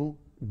view,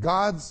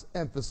 God's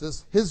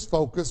emphasis, his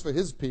focus for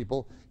his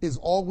people is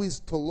always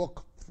to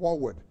look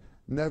forward,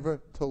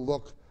 never to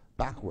look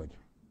backward.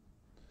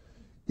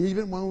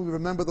 Even when we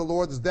remember the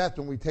Lord's death,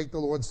 when we take the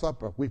Lord's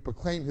Supper, we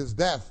proclaim his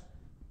death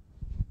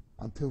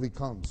until he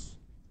comes.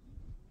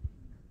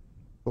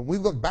 When we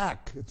look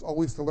back, it's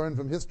always to learn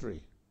from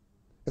history.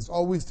 It's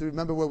always to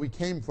remember where we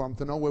came from,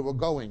 to know where we're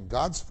going.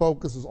 God's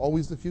focus is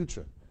always the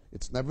future.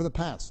 It's never the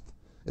past.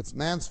 It's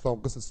man's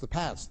focus, it's the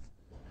past.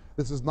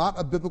 This is not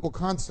a biblical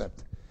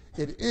concept.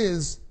 It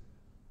is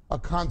a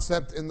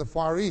concept in the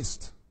Far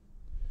East.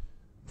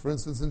 For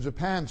instance, in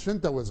Japan,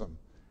 Shintoism,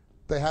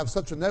 they have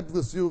such a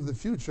nebulous view of the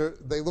future,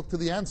 they look to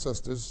the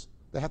ancestors.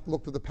 They have to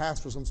look to the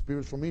past for some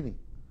spiritual meaning.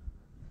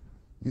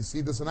 You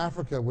see this in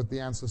Africa with the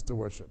ancestor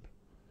worship.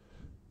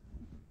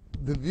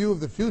 The view of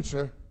the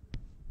future,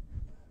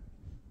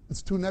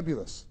 it's too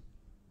nebulous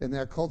in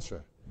their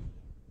culture.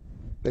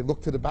 They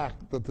look to the back,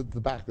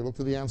 they look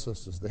to the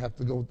ancestors. They have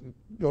to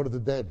go to the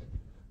dead.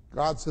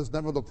 God says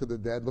never look to the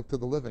dead, look to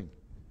the living.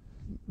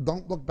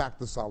 Don't look back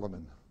to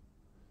Solomon.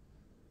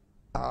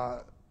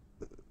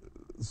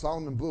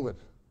 Solomon blew it.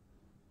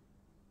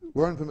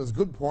 Learn from his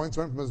good points,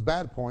 learn from his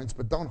bad points,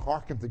 but don't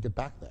hearken to get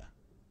back there.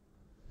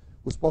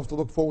 We're supposed to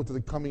look forward to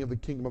the coming of the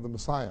kingdom of the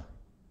Messiah.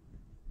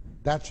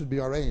 That should be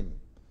our aim.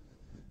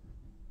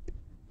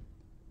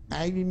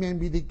 I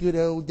remember the good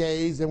old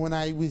days, and when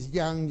I was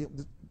young,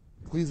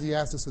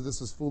 Ecclesiastes says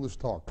this is foolish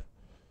talk.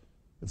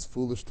 It's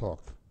foolish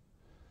talk.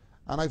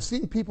 And I've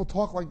seen people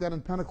talk like that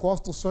in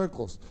Pentecostal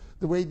circles,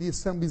 the way the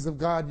Assemblies of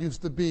God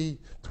used to be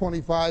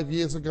 25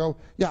 years ago.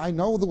 Yeah, I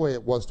know the way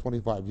it was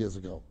 25 years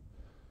ago.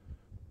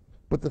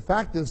 But the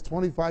fact is,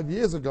 25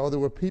 years ago, there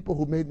were people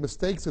who made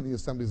mistakes in the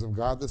Assemblies of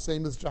God, the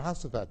same as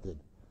Jehoshaphat did.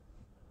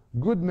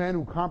 Good men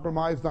who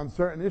compromised on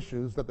certain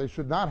issues that they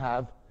should not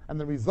have, and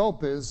the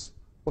result is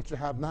what you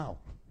have now.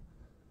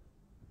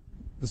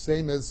 The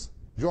same as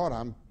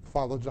Joram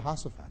followed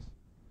Jehoshaphat.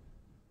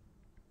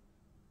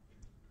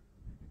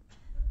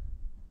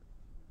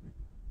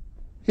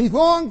 He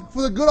longed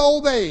for the good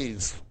old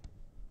days.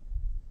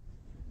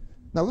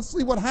 Now let's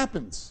see what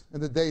happens in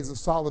the days of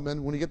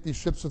Solomon when you get these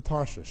ships of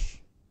Tarshish.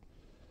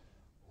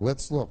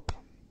 Let's look.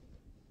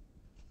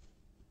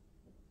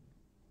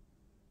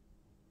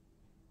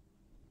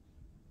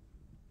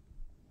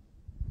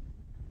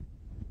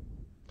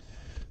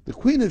 The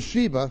Queen of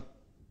Sheba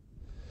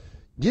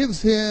gives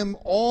him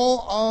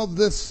all of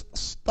this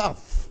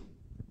stuff.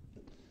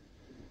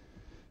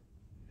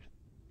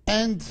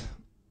 And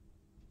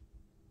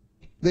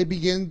they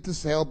begin to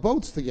sail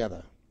boats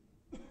together.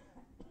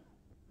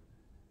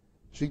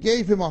 She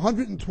gave him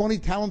 120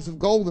 talents of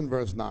gold in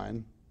verse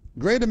 9,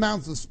 great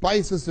amounts of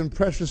spices and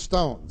precious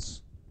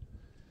stones.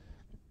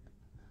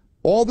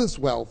 All this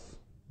wealth.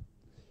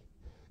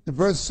 In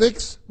verse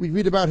 6, we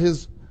read about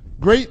his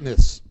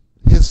greatness,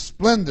 his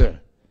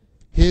splendor,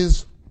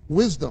 his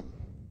wisdom.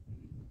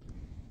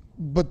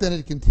 But then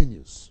it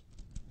continues.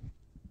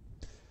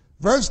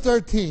 Verse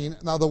 13,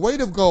 now the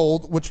weight of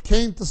gold which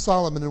came to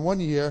Solomon in 1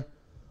 year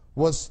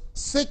was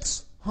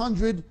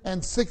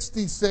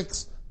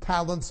 666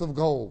 talents of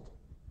gold.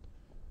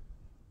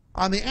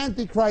 On the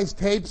Antichrist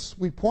tapes,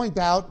 we point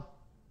out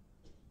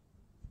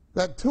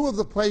that two of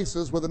the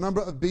places where the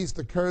number of beasts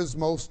occurs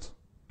most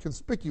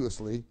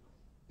conspicuously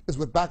is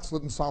with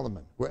backslidden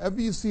Solomon. Wherever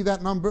you see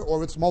that number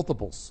or its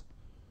multiples,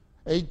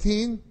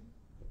 18,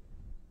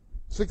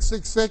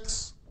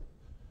 666,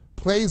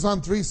 plays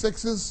on 3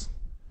 6s,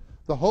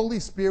 the Holy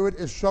Spirit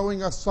is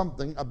showing us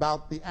something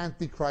about the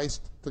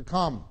Antichrist to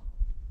come.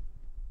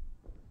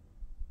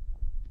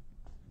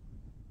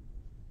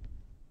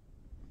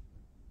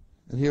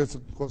 And here it's,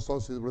 of course,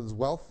 associated with his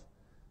wealth.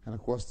 And,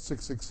 of course,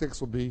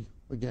 666 will be,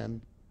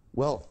 again,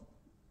 wealth,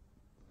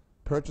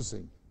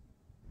 purchasing.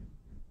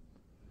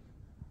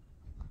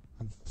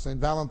 On St.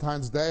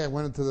 Valentine's Day, I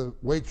went into the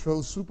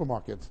Waitrose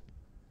supermarket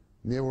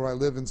near where I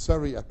live in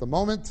Surrey at the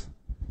moment,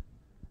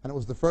 and it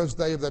was the first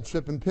day of that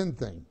chip and pin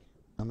thing.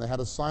 And they had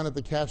a sign at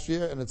the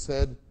cashier, and it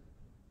said,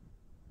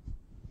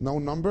 no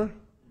number,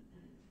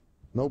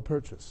 no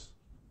purchase.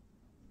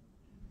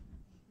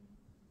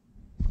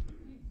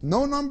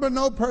 No number,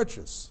 no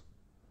purchase.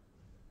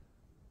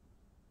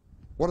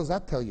 What does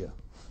that tell you?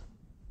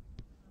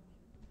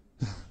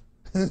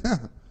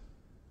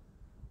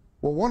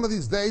 Well, one of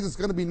these days it's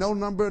going to be no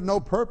number, no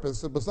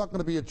purpose. It's not going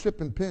to be a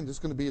chip and pin, it's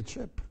going to be a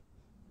chip.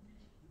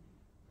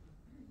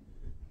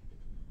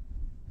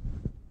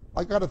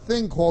 I got a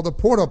thing called a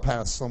Porto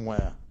Pass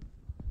somewhere.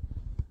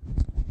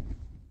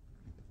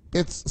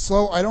 It's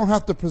so I don't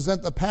have to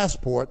present a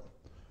passport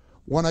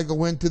when I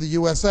go into the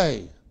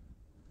USA.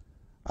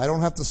 I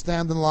don't have to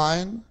stand in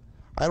line.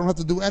 I don't have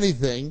to do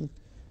anything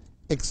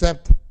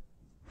except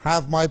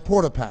have my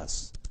Porto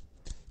Pass.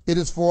 It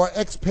is for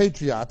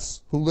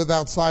expatriates who live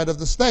outside of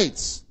the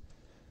States.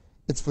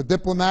 It's for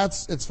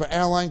diplomats, it's for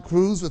airline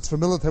crews, it's for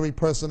military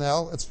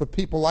personnel, it's for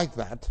people like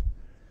that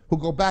who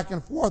go back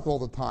and forth all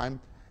the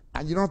time,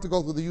 and you don't have to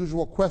go through the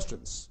usual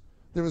questions.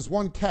 There is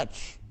one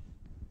catch.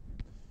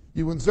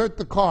 You insert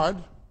the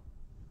card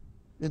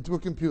into a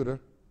computer,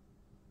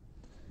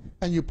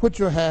 and you put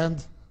your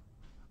hand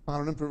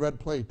on an infrared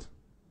plate.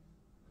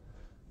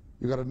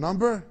 You got a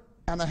number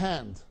and a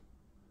hand.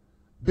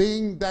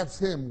 Bing, that's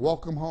him.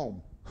 Welcome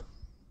home.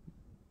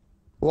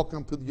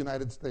 Welcome to the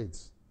United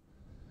States.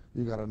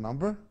 You got a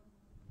number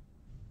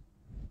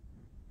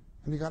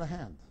and you got a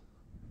hand.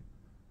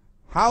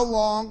 How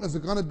long is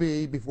it going to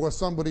be before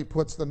somebody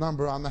puts the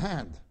number on the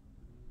hand?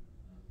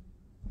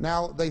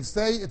 Now, they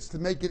say it's to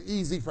make it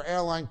easy for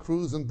airline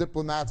crews and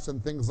diplomats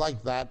and things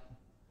like that,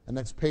 and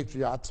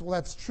expatriates. Well,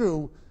 that's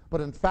true,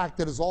 but in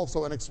fact it is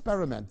also an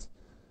experiment,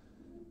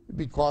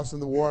 because in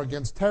the war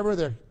against terror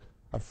they're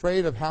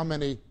afraid of how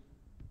many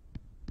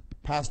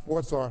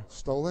passports are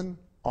stolen,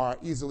 are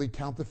easily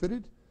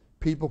counterfeited.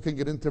 People can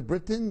get into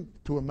Britain,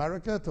 to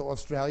America, to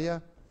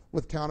Australia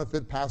with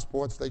counterfeit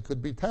passports. They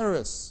could be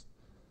terrorists.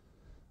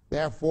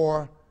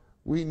 Therefore,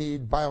 we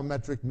need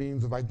biometric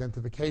means of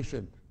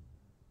identification.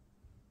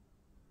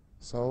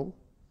 So,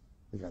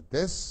 we got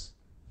this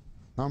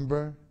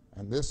number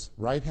and this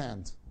right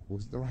hand.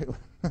 Who's the right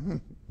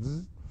one?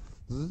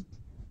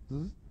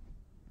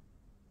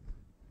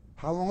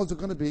 How long is it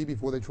going to be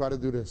before they try to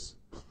do this?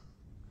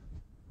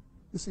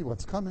 You see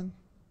what's coming.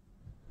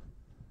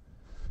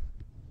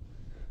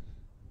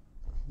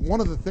 One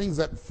of the things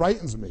that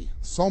frightens me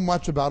so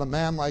much about a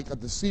man like a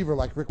deceiver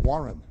like Rick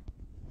Warren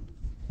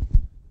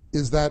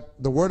is that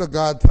the Word of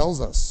God tells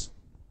us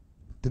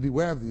to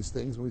beware of these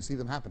things when we see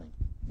them happening.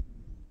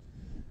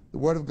 The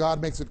Word of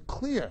God makes it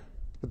clear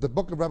that the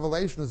book of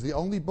Revelation is the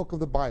only book of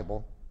the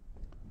Bible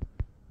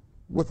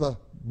with a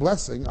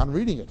blessing on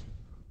reading it.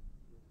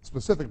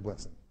 Specific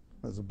blessing.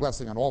 There's a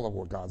blessing on all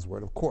of God's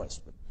Word, of course,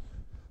 but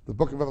the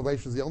book of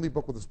Revelation is the only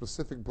book with a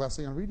specific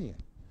blessing on reading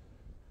it.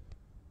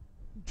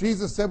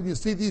 Jesus said, when you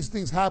see these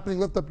things happening,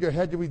 lift up your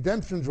head, your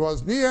redemption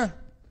draws near.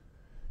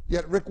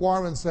 Yet Rick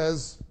Warren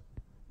says,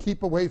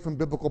 keep away from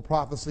biblical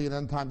prophecy and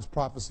end times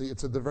prophecy.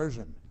 It's a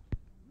diversion.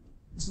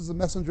 This is a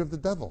messenger of the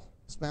devil.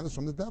 This man is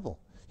from the devil.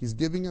 He's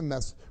giving a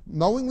mess,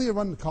 knowingly or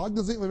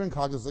uncognizantly or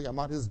incognizantly. I'm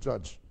not his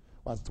judge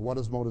as to what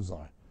his motives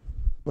are.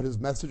 But his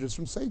message is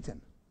from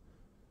Satan.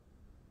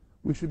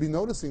 We should be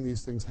noticing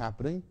these things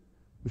happening.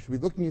 We should be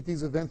looking at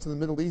these events in the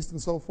Middle East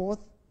and so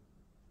forth.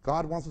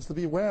 God wants us to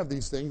be aware of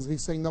these things.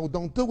 He's saying, no,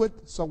 don't do it.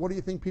 So what do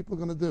you think people are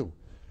going to do?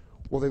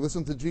 Will they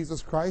listen to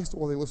Jesus Christ,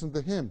 or will they listen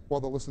to him? Well,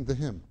 they'll listen to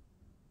him.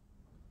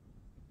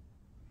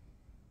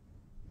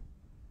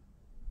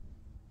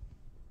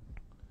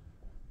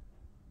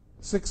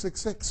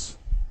 $666.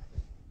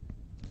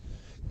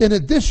 In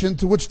addition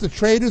to which the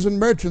traders and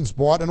merchants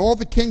bought, and all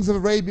the kings of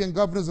Arabia and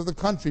governors of the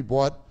country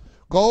bought,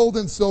 gold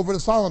and silver to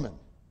Solomon.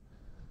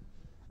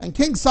 And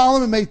King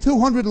Solomon made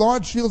 200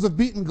 large shields of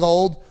beaten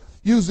gold,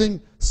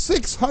 using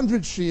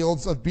 600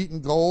 shields of beaten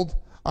gold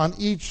on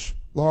each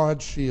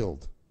large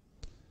shield.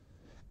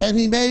 And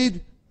he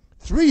made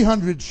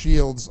 300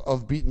 shields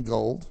of beaten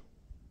gold,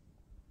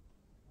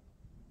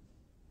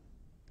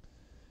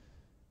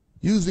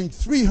 using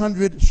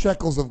 300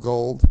 shekels of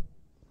gold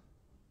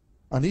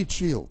on each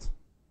shield.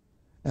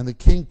 And the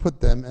king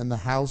put them in the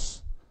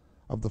house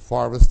of the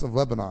forest of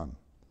Lebanon.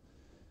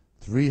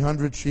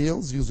 300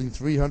 shields using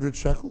 300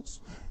 shekels.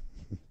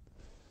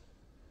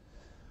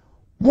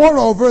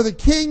 Moreover, the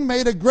king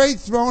made a great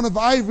throne of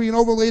ivory and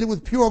overlaid it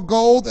with pure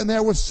gold, and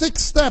there were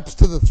 6 steps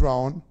to the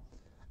throne,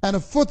 and a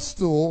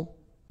footstool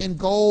in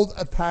gold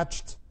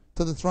attached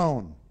to the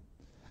throne,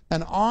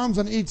 and arms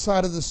on each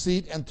side of the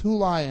seat, and 2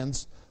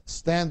 lions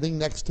standing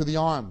next to the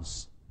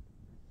arms.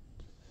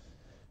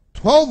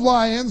 12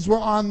 lions were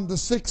on the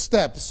 6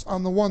 steps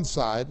on the one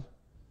side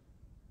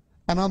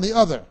and on the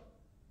other.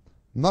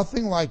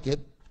 Nothing like it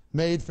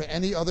made for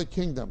any other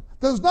kingdom.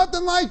 There's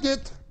nothing like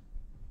it.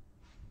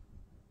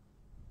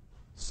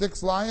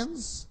 6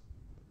 lions,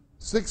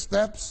 6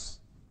 steps,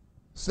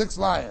 6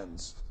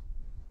 lions.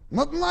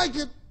 Nothing like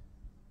it.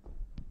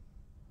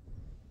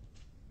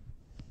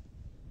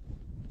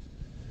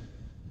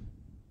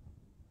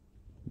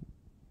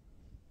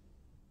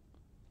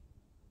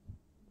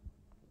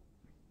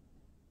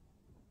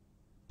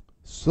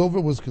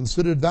 Silver was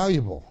considered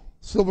valuable.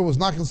 Silver was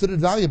not considered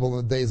valuable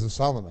in the days of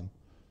Solomon.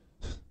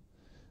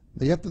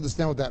 You have to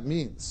understand what that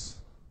means.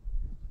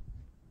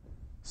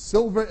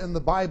 Silver in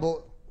the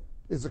Bible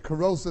is a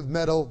corrosive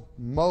metal.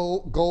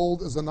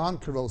 Gold is a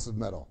non-corrosive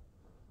metal.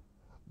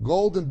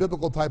 Gold in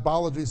biblical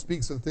typology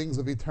speaks of things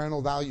of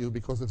eternal value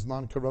because it's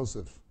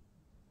non-corrosive.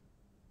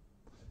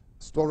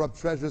 Store up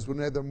treasures when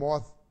neither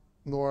moth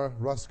nor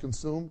rust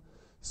consume.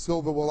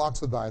 Silver will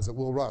oxidize, it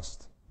will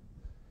rust.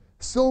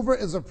 Silver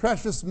is a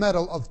precious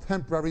metal of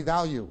temporary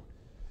value.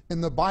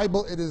 In the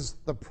Bible, it is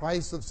the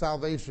price of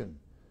salvation.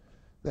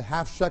 The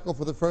half shekel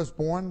for the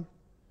firstborn.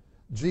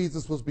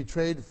 Jesus was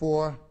betrayed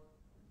for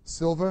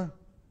silver.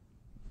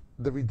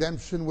 The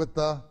redemption with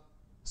the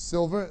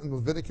silver in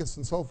Leviticus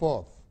and so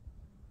forth.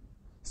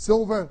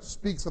 Silver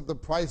speaks of the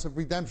price of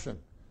redemption.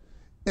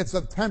 It's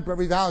of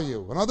temporary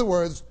value. In other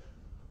words,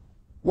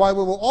 while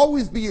we will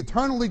always be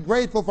eternally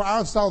grateful for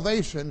our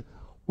salvation,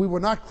 we were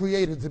not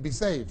created to be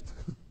saved.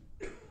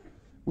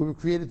 We were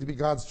created to be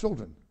God's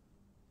children.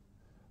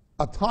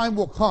 A time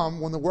will come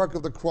when the work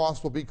of the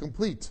cross will be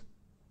complete.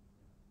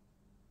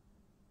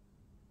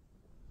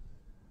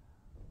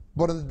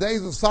 But in the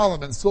days of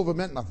Solomon, silver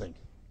meant nothing.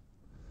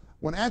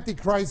 When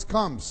Antichrist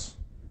comes,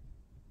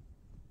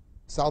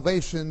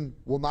 salvation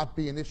will not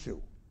be an issue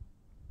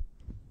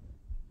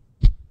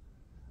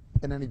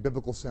in any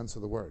biblical sense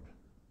of the word.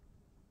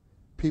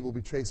 People will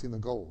be chasing the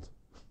gold.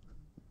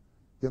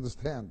 You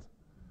understand?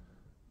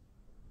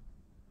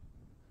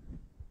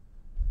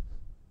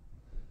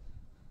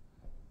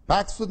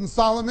 Backslidden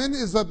Solomon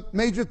is a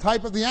major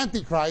type of the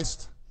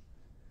Antichrist.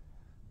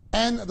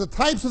 And the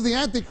types of the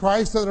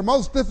Antichrist that are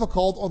most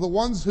difficult are the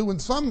ones who in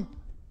some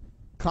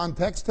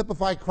contexts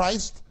typify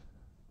Christ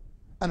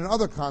and in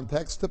other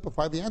contexts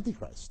typify the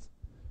Antichrist.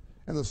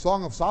 In the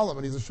Song of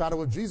Solomon, he's a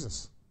shadow of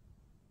Jesus.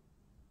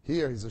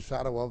 Here, he's a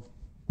shadow of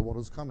the one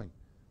who's coming.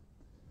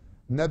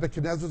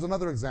 Nebuchadnezzar is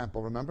another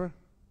example, remember?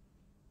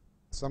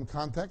 Some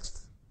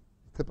context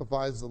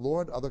typifies the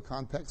Lord, other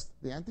context,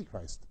 the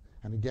Antichrist.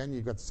 And again,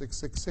 you've got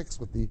 666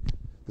 with the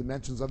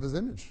dimensions of his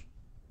image.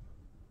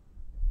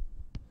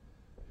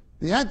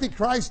 The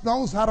Antichrist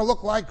knows how to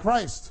look like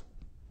Christ.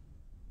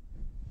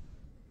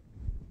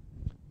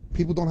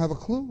 People don't have a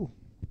clue.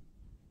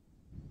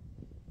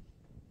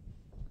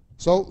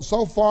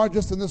 So far,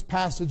 just in this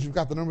passage, you've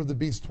got the number of the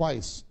beast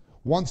twice.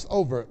 Once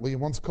overtly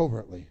and once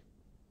covertly.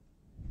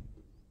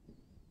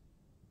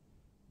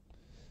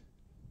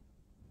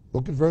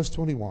 Look at verse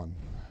 21.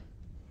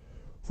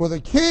 For the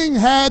king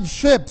had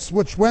ships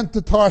which went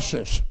to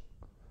Tarshish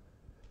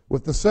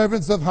with the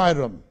servants of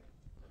Hiram.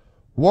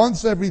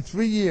 Once every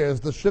 3 years,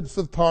 the ships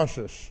of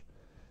Tarshish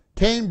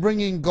came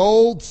bringing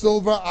gold,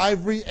 silver,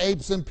 ivory,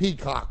 apes, and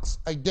peacocks.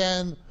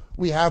 Again,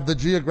 we have the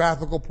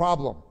geographical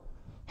problem.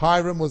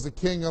 Hiram was the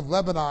king of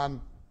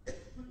Lebanon.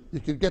 You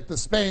could get to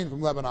Spain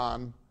from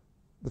Lebanon.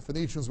 The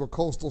Phoenicians were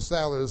coastal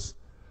sailors,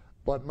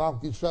 but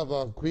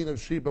Malki-Sheva, queen of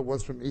Sheba,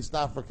 was from East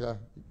Africa.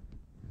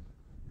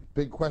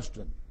 Big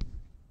question.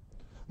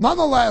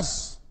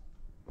 Nonetheless,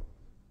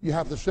 you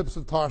have the ships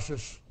of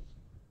Tarshish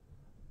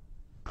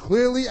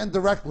clearly and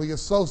directly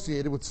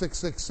associated with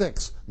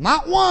 666.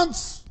 Not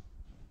once,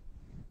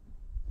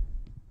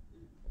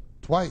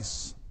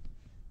 twice.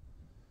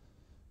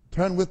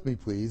 Turn with me,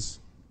 please,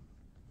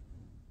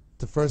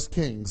 to 1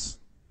 Kings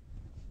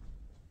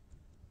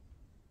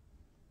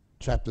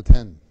chapter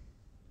 10.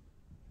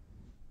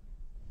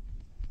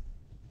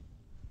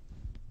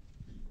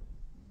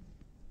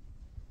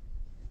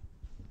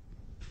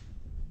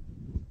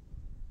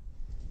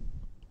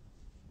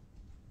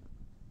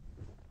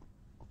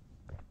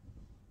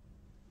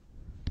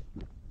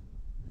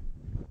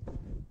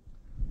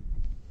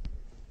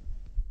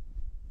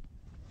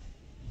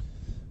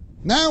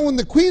 Now, when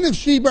the queen of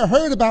Sheba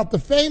heard about the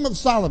fame of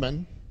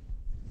Solomon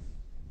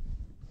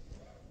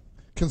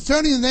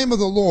concerning the name of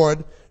the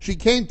Lord, she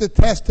came to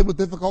test him with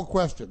difficult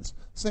questions.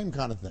 Same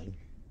kind of thing.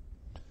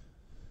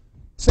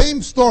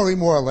 Same story,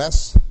 more or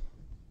less.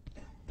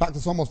 In fact,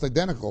 it's almost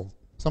identical.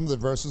 Some of the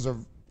verses are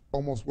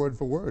almost word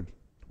for word,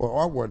 or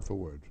are word for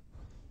word.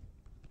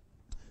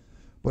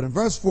 But in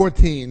verse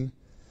 14,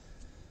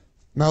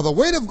 now the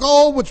weight of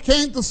gold which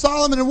came to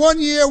Solomon in 1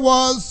 year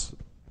was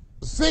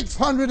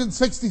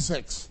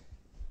 666.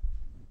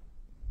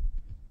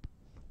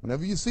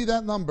 Whenever you see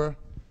that number,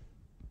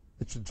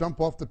 it should jump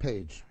off the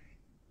page.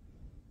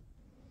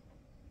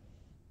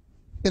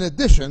 In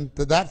addition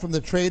to that, from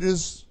the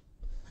traders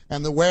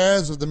and the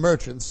wares of the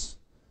merchants,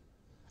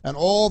 and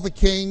all the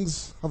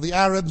kings of the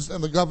Arabs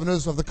and the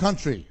governors of the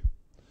country.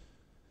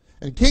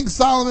 And King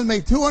Solomon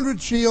made 200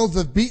 shields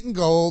of beaten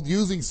gold,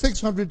 using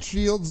 600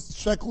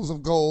 shekels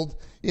of gold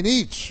in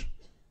each.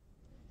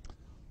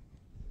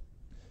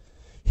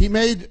 He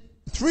made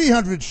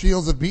 300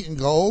 shields of beaten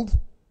gold,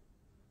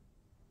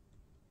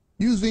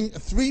 using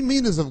 3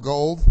 meters of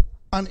gold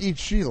on each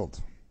shield.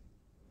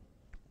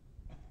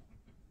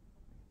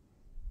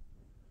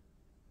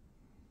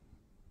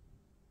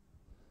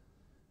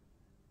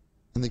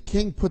 And the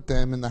king put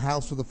them in the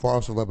house of the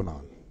forest of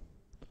Lebanon.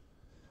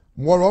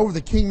 Moreover,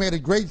 the king made a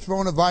great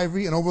throne of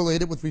ivory and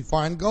overlaid it with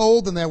refined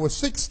gold, and there were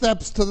 6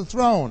 steps to the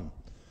throne.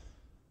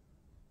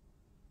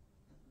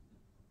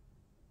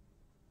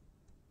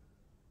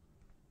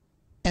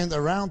 And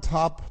a round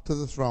top to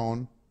the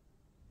throne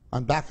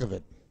on back of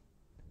it,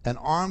 and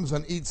arms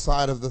on each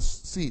side of the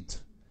seat,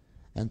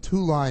 and 2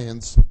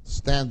 lions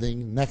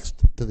standing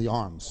next to the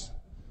arms.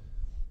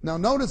 Now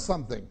notice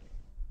something.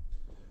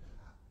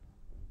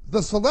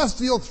 The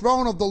celestial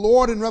throne of the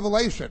Lord in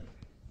Revelation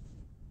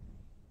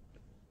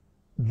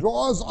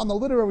draws on the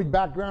literary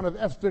background of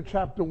Esther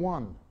chapter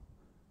 1.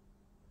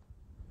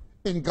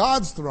 In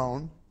God's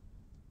throne,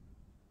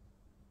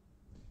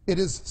 it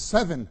is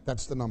 7,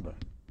 that's the number.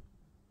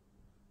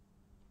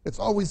 It's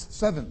always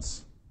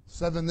 7s.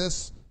 7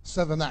 this,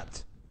 7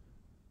 that.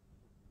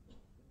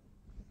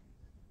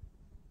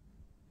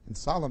 In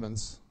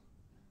Solomon's,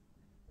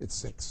 it's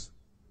 6.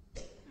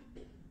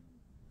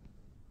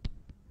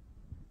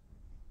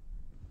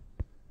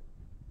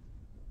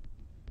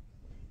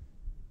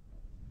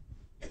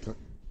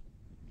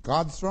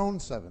 God's throne,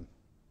 7.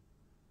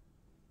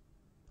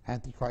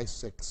 Antichrist,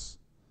 6.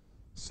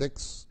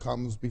 6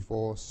 comes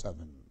before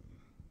 7.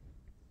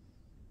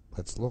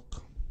 Let's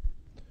look.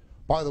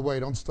 By the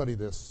way, don't study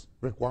this.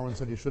 Rick Warren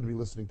said you shouldn't be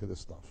listening to this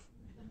stuff.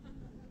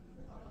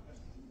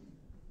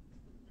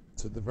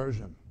 It's a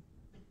diversion.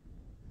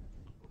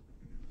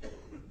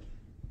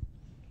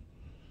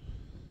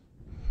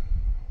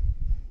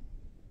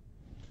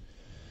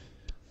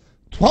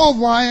 "12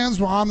 lions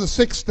were on the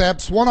 6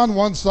 steps, one on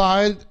one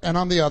side and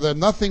on the other.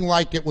 Nothing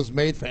like it was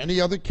made for any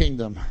other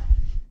kingdom.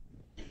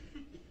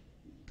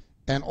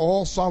 And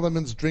all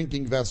Solomon's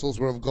drinking vessels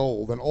were of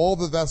gold, and all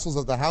the vessels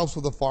of the house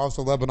of the forest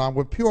of Lebanon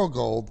were pure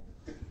gold.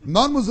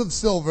 None was of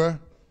silver.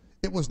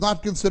 It was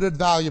not considered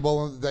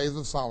valuable in the days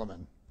of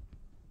Solomon."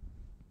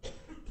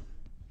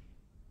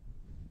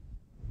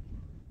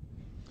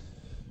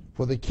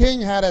 For the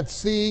king had at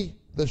sea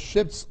the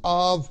ships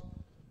of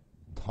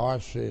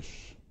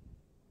Tarshish,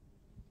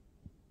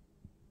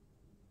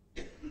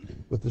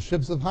 with the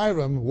ships of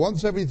Hiram.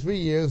 Once every 3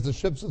 years, the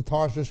ships of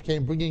Tarshish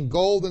came bringing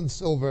gold and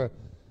silver,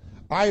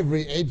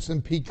 ivory, apes,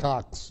 and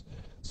peacocks.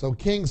 So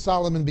King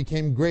Solomon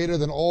became greater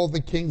than all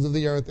the kings of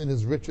the earth in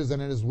his riches and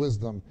in his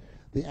wisdom.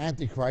 The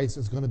Antichrist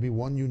is going to be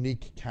one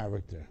unique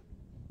character.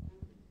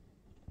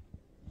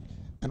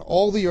 And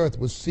all the earth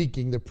was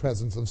seeking the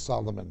presence of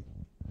Solomon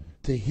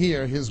to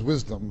hear his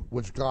wisdom,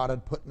 which God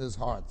had put in his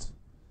heart.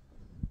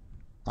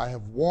 I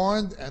have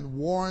warned and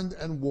warned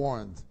and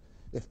warned.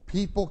 If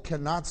people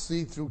cannot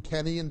see through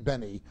Kenny and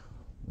Benny,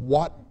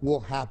 what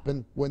will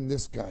happen when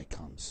this guy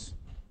comes?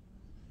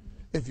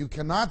 If you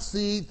cannot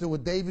see through a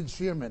David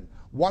Shearman,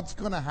 what's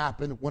going to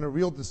happen when a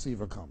real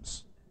deceiver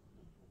comes?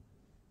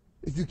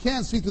 If you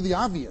can't see through the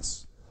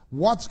obvious,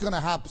 what's going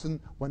to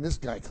happen when this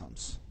guy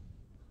comes?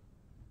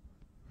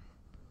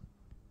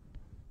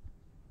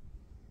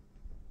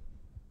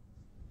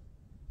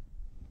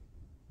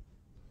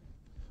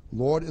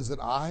 Lord, is it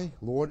I?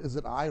 Lord, is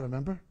it I?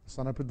 Remember?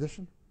 Son of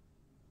perdition?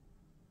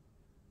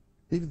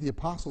 Even the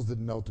apostles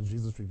didn't know until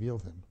Jesus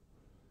revealed him.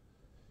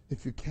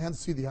 If you can't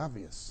see the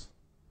obvious,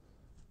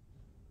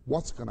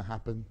 what's going to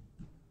happen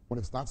when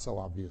it's not so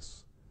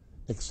obvious,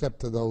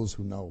 except to those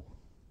who know?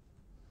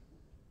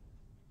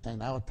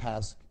 And our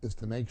task is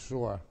to make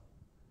sure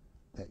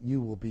that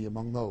you will be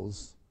among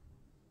those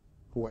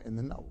who are in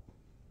the know.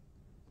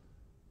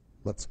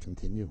 Let's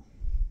continue.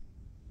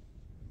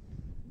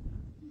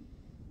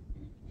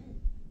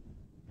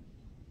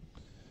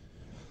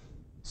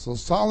 So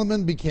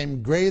Solomon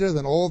became greater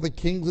than all the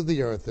kings of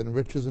the earth in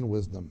riches and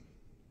wisdom.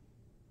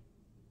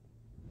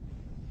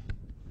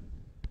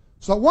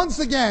 So once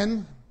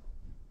again,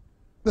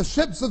 the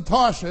ships of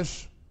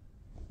Tarshish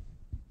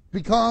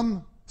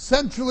become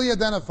centrally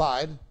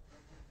identified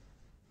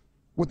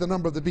with the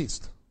number of the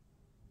beast.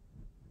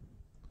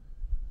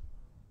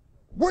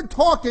 We're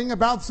talking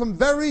about some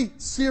very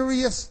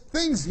serious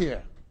things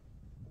here.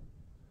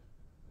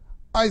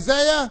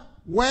 Isaiah,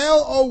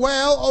 wail,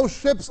 O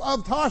ships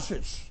of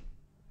Tarshish.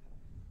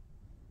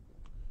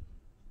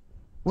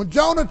 When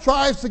Jonah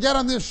tries to get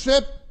on this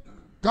ship,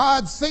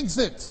 God sinks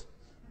it.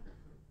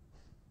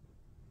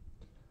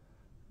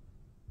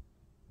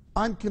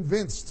 I'm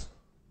convinced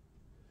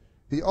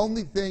the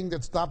only thing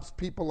that stops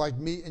people like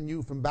me and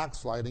you from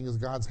backsliding is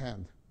God's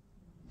hand.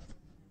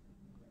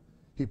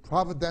 He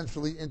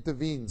providentially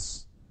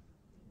intervenes.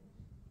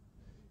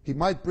 He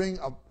might bring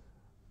a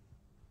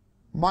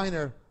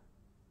minor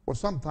or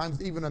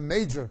sometimes even a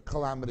major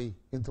calamity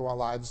into our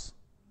lives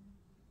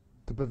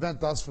to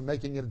prevent us from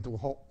making it into a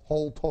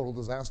whole total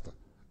disaster.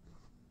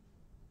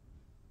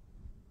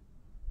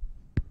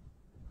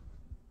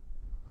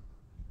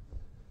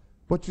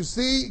 But you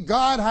see,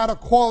 God had a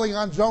calling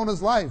on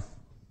Jonah's life.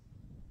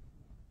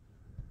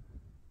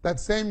 That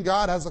same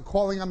God has a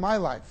calling on my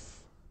life.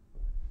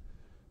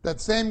 That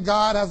same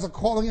God has a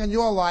calling on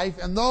your life,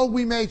 and though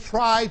we may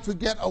try to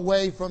get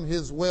away from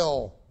His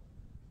will,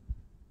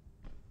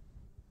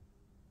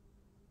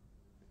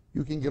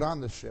 you can get on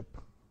the ship,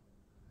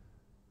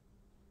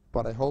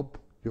 but I hope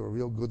you're a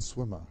real good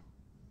swimmer.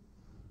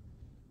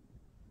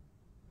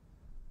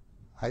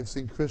 I've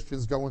seen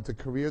Christians go into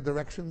career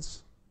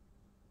directions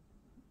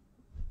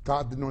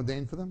God didn't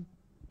ordain for them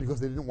because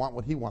they didn't want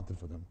what He wanted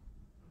for them.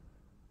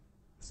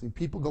 I've seen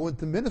people go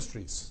into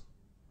ministries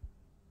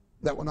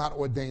that were not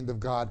ordained of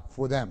God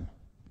for them.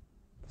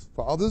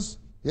 For others,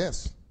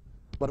 yes,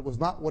 but it was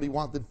not what He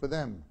wanted for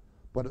them,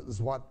 but it was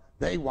what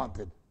they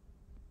wanted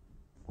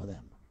for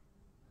them.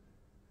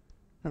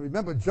 And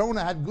remember,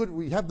 Jonah had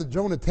we have the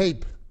Jonah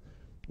tape.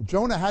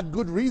 Jonah had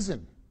good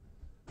reason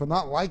for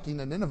not liking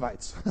the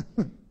Ninevites.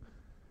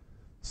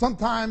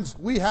 Sometimes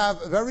we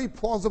have very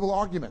plausible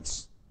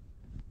arguments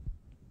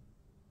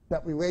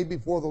that we lay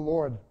before the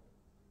Lord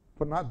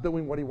for not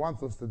doing what He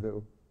wants us to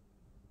do.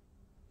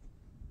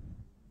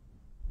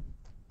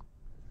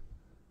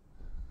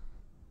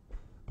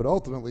 But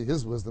ultimately,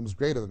 His wisdom is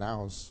greater than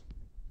ours.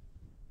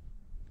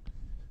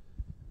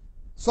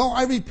 So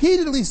I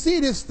repeatedly see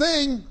this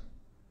thing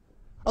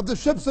of the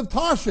ships of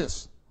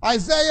Tarshish.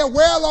 Isaiah,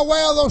 whale, oh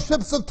whale, those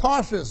ships of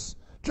Tarshish.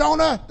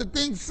 Jonah, the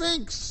thing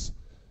sinks.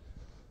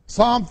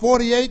 Psalm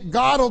 48,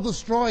 God will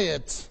destroy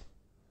it.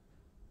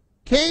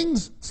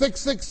 Kings,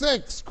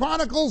 666.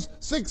 Chronicles,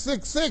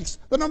 666.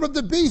 The number of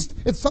the beast,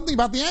 it's something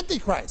about the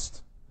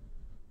Antichrist.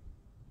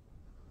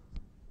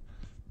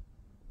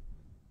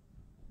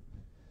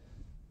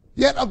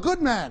 Yet a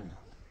good man,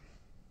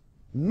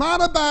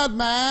 not a bad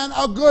man,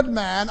 a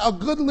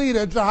good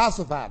leader,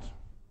 Jehoshaphat.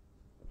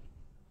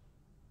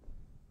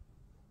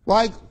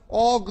 Like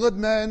all good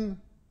men,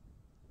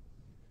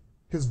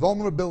 his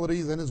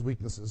vulnerabilities and his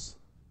weaknesses,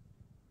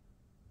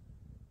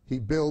 he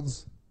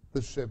builds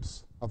the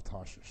ships of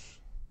Tarshish.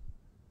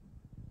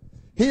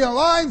 He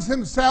aligns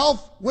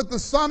himself with the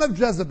son of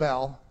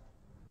Jezebel.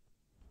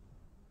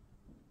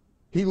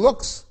 He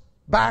looks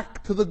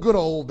back to the good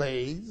old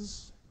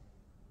days.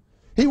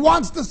 He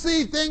wants to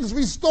see things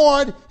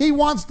restored. He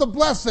wants the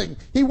blessing.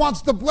 He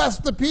wants to bless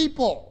the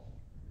people.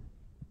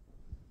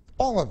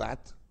 All of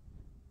that.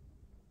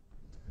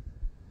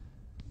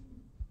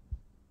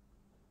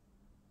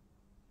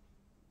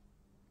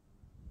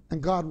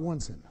 And God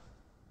warns him.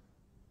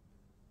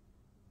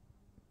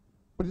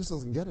 But he just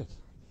doesn't get it.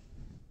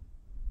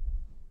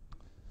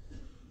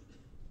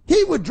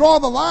 He would draw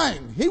the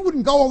line. He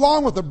wouldn't go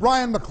along with the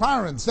Brian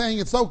McLaren saying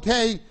it's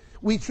okay,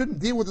 we shouldn't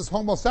deal with this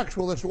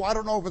homosexual issue. I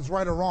don't know if it's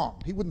right or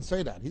wrong. He wouldn't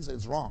say that. He'd say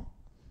it's wrong.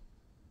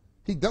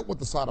 He dealt with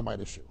the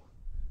sodomite issue.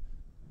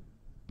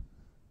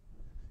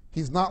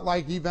 He's not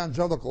like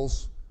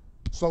evangelicals,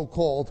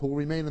 so-called, who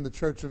remain in the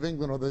Church of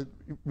England or the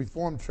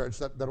Reformed Church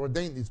that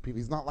ordain these people.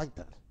 He's not like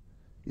that.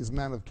 He's a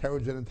man of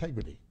courage and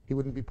integrity. He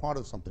wouldn't be part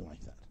of something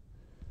like that.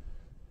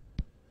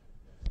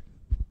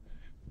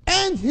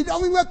 And he'd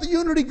only let the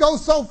unity go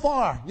so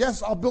far.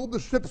 Yes, I'll build the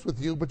ships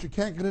with you, but you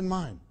can't get in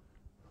mine.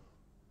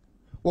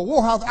 Well,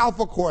 we'll have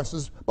alpha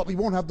courses, but we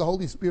won't have the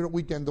Holy Spirit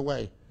weekend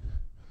away.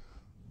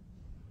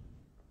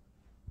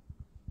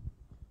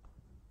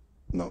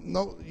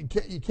 No, you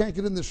can't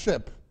get in the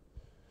ship.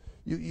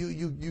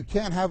 You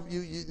can't have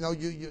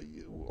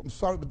I'm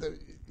sorry, but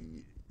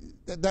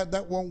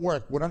that won't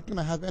work. We're not going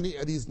to have any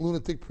of these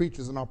lunatic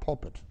preachers in our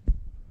pulpit.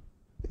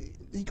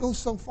 He goes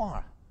so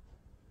far.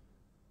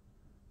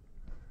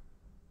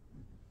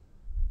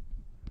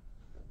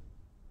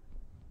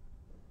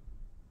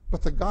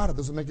 But to God, it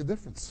doesn't make a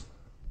difference.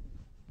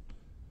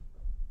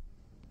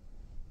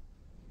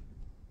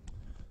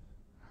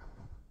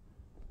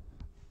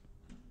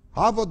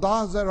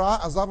 Avodah zerah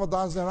az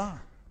avodah zerah.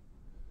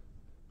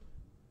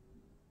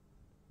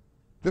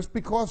 Just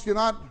because you're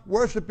not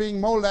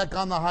worshiping Molech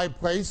on the high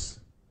place,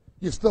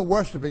 you're still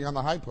worshiping on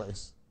the high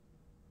place.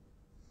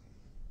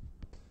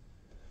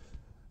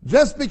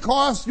 Just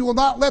because you will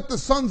not let the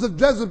sons of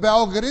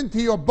Jezebel get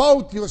into your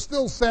boat, you're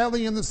still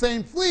sailing in the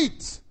same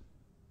fleet.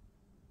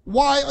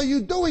 Why are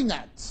you doing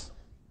that?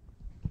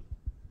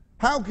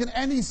 How can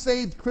any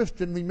saved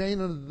Christian remain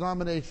in a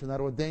denomination that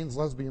ordains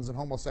lesbians and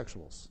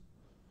homosexuals?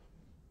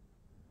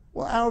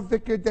 Well, our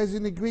vicar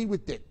doesn't agree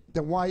with it.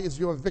 Then why is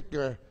your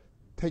vicar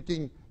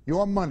taking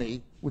your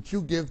money, which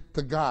you give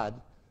to God,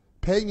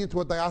 paying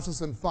into a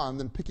diocesan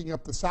fund and picking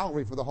up the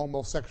salary for the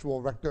homosexual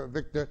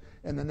victor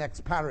in the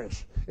next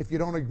parish? If you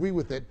don't agree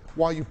with it,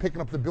 why are you picking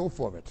up the bill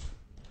for it?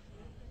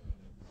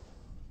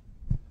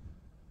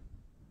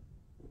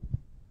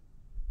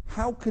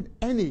 How could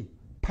any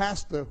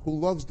pastor who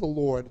loves the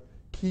Lord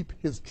keep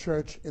his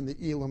church in the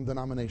Elam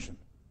denomination?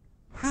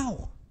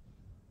 How?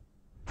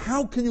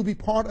 How can you be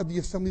part of the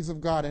Assemblies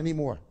of God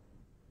anymore?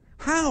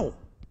 How?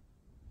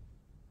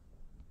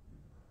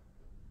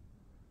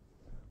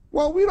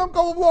 Well, we don't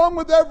go along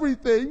with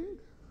everything.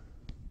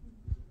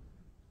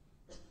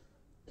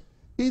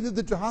 Either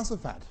did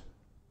Jehoshaphat.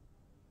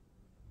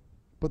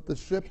 But the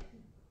ship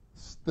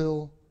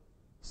still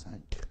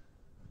sank.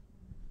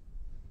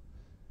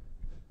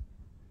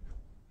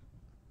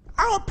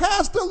 Our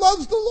pastor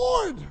loves the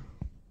Lord.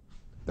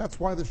 That's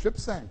why the ship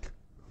sank.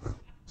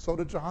 So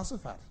did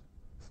Jehoshaphat.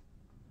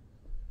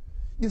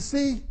 You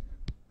see,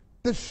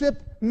 the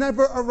ship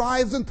never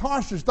arrives in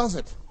Tarshish, does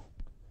it?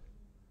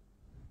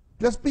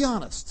 Just be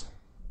honest.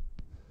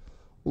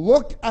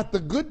 Look at the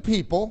good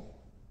people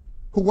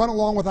who went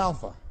along with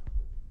Alpha.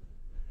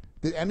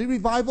 Did any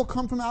revival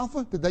come from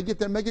Alpha? Did they get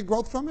their mega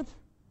growth from it?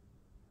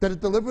 Did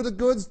it deliver the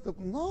goods?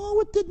 No,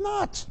 it did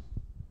not.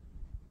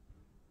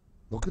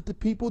 Look at the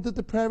people who did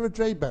the prayer of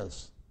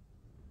Jabez.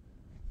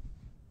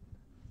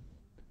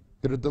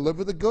 Did it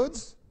deliver the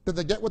goods? Did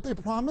they get what they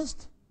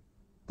promised?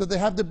 Did they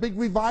have the big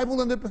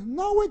revival?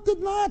 No, it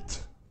did not.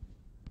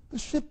 The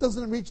ship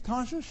doesn't reach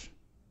Tarshish.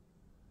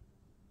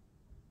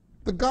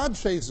 The God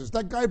Chasers,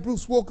 that guy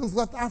Bruce Wilkins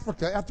left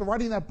Africa after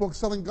writing that book,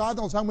 selling God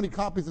knows how many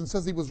copies, and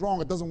says he was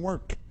wrong. It doesn't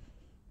work.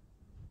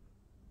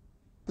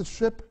 The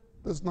ship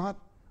does not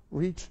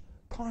reach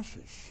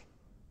Tarshish.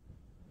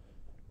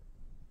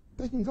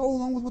 They can go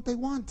along with what they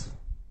want.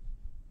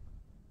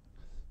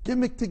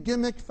 Gimmick to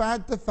gimmick,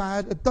 fad to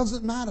fad, it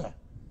doesn't matter.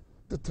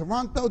 The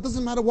Toronto, it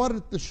doesn't matter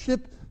what, the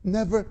ship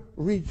never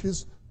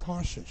reaches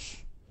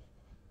Tarshish.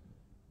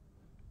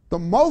 The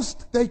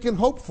most they can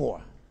hope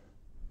for,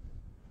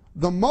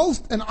 the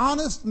most an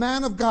honest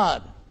man of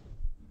God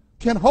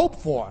can hope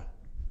for,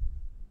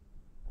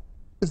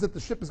 is that the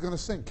ship is going to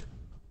sink.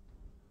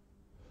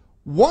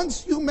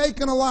 Once you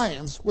make an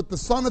alliance with the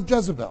son of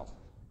Jezebel,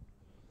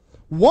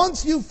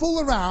 once you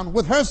fool around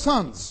with her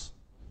sons,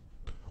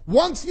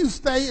 once you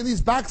stay in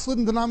these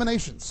backslidden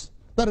denominations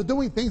that are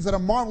doing things that are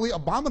morally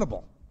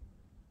abominable,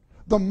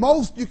 the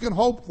most you can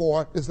hope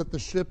for is that the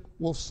ship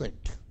will sink.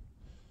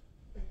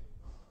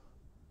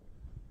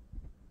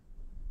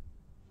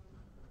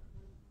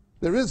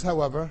 There is,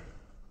 however,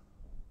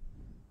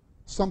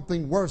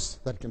 something worse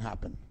that can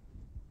happen.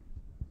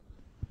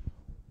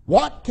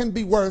 What can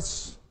be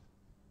worse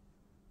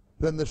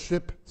than the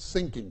ship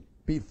sinking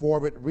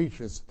before it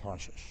reaches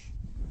Tarshish?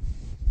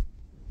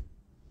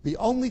 The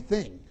only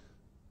thing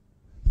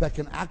that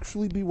can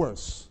actually be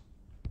worse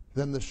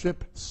than the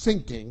ship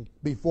sinking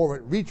before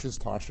it reaches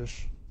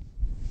Tarshish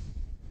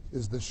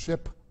is the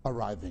ship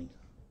arriving.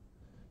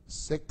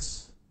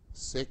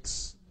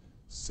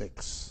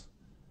 666.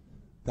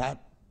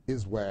 That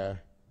is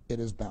where it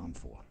is bound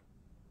for.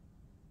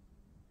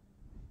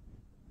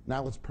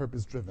 Now it's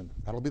purpose-driven.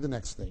 That'll be the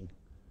next thing.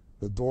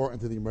 The door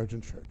into the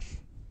emergent church.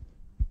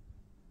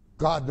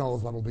 God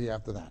knows what will be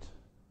after that.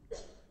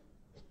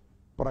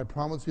 But I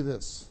promise you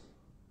this.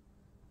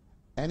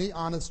 Any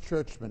honest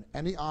churchman,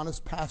 any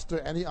honest pastor,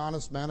 any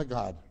honest man of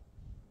God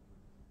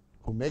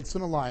who makes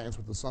an alliance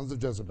with the sons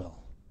of Jezebel,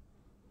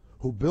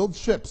 who builds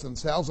ships and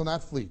sails on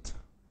that fleet,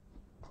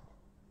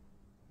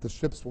 the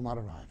ships will not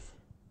arrive.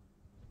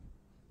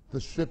 The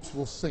ships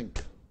will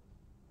sink.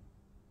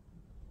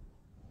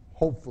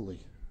 Hopefully.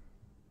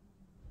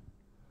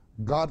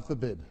 God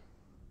forbid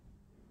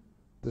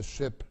the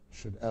ship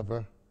should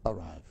ever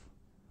arrive.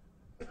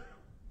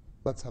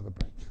 Let's have a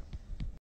break.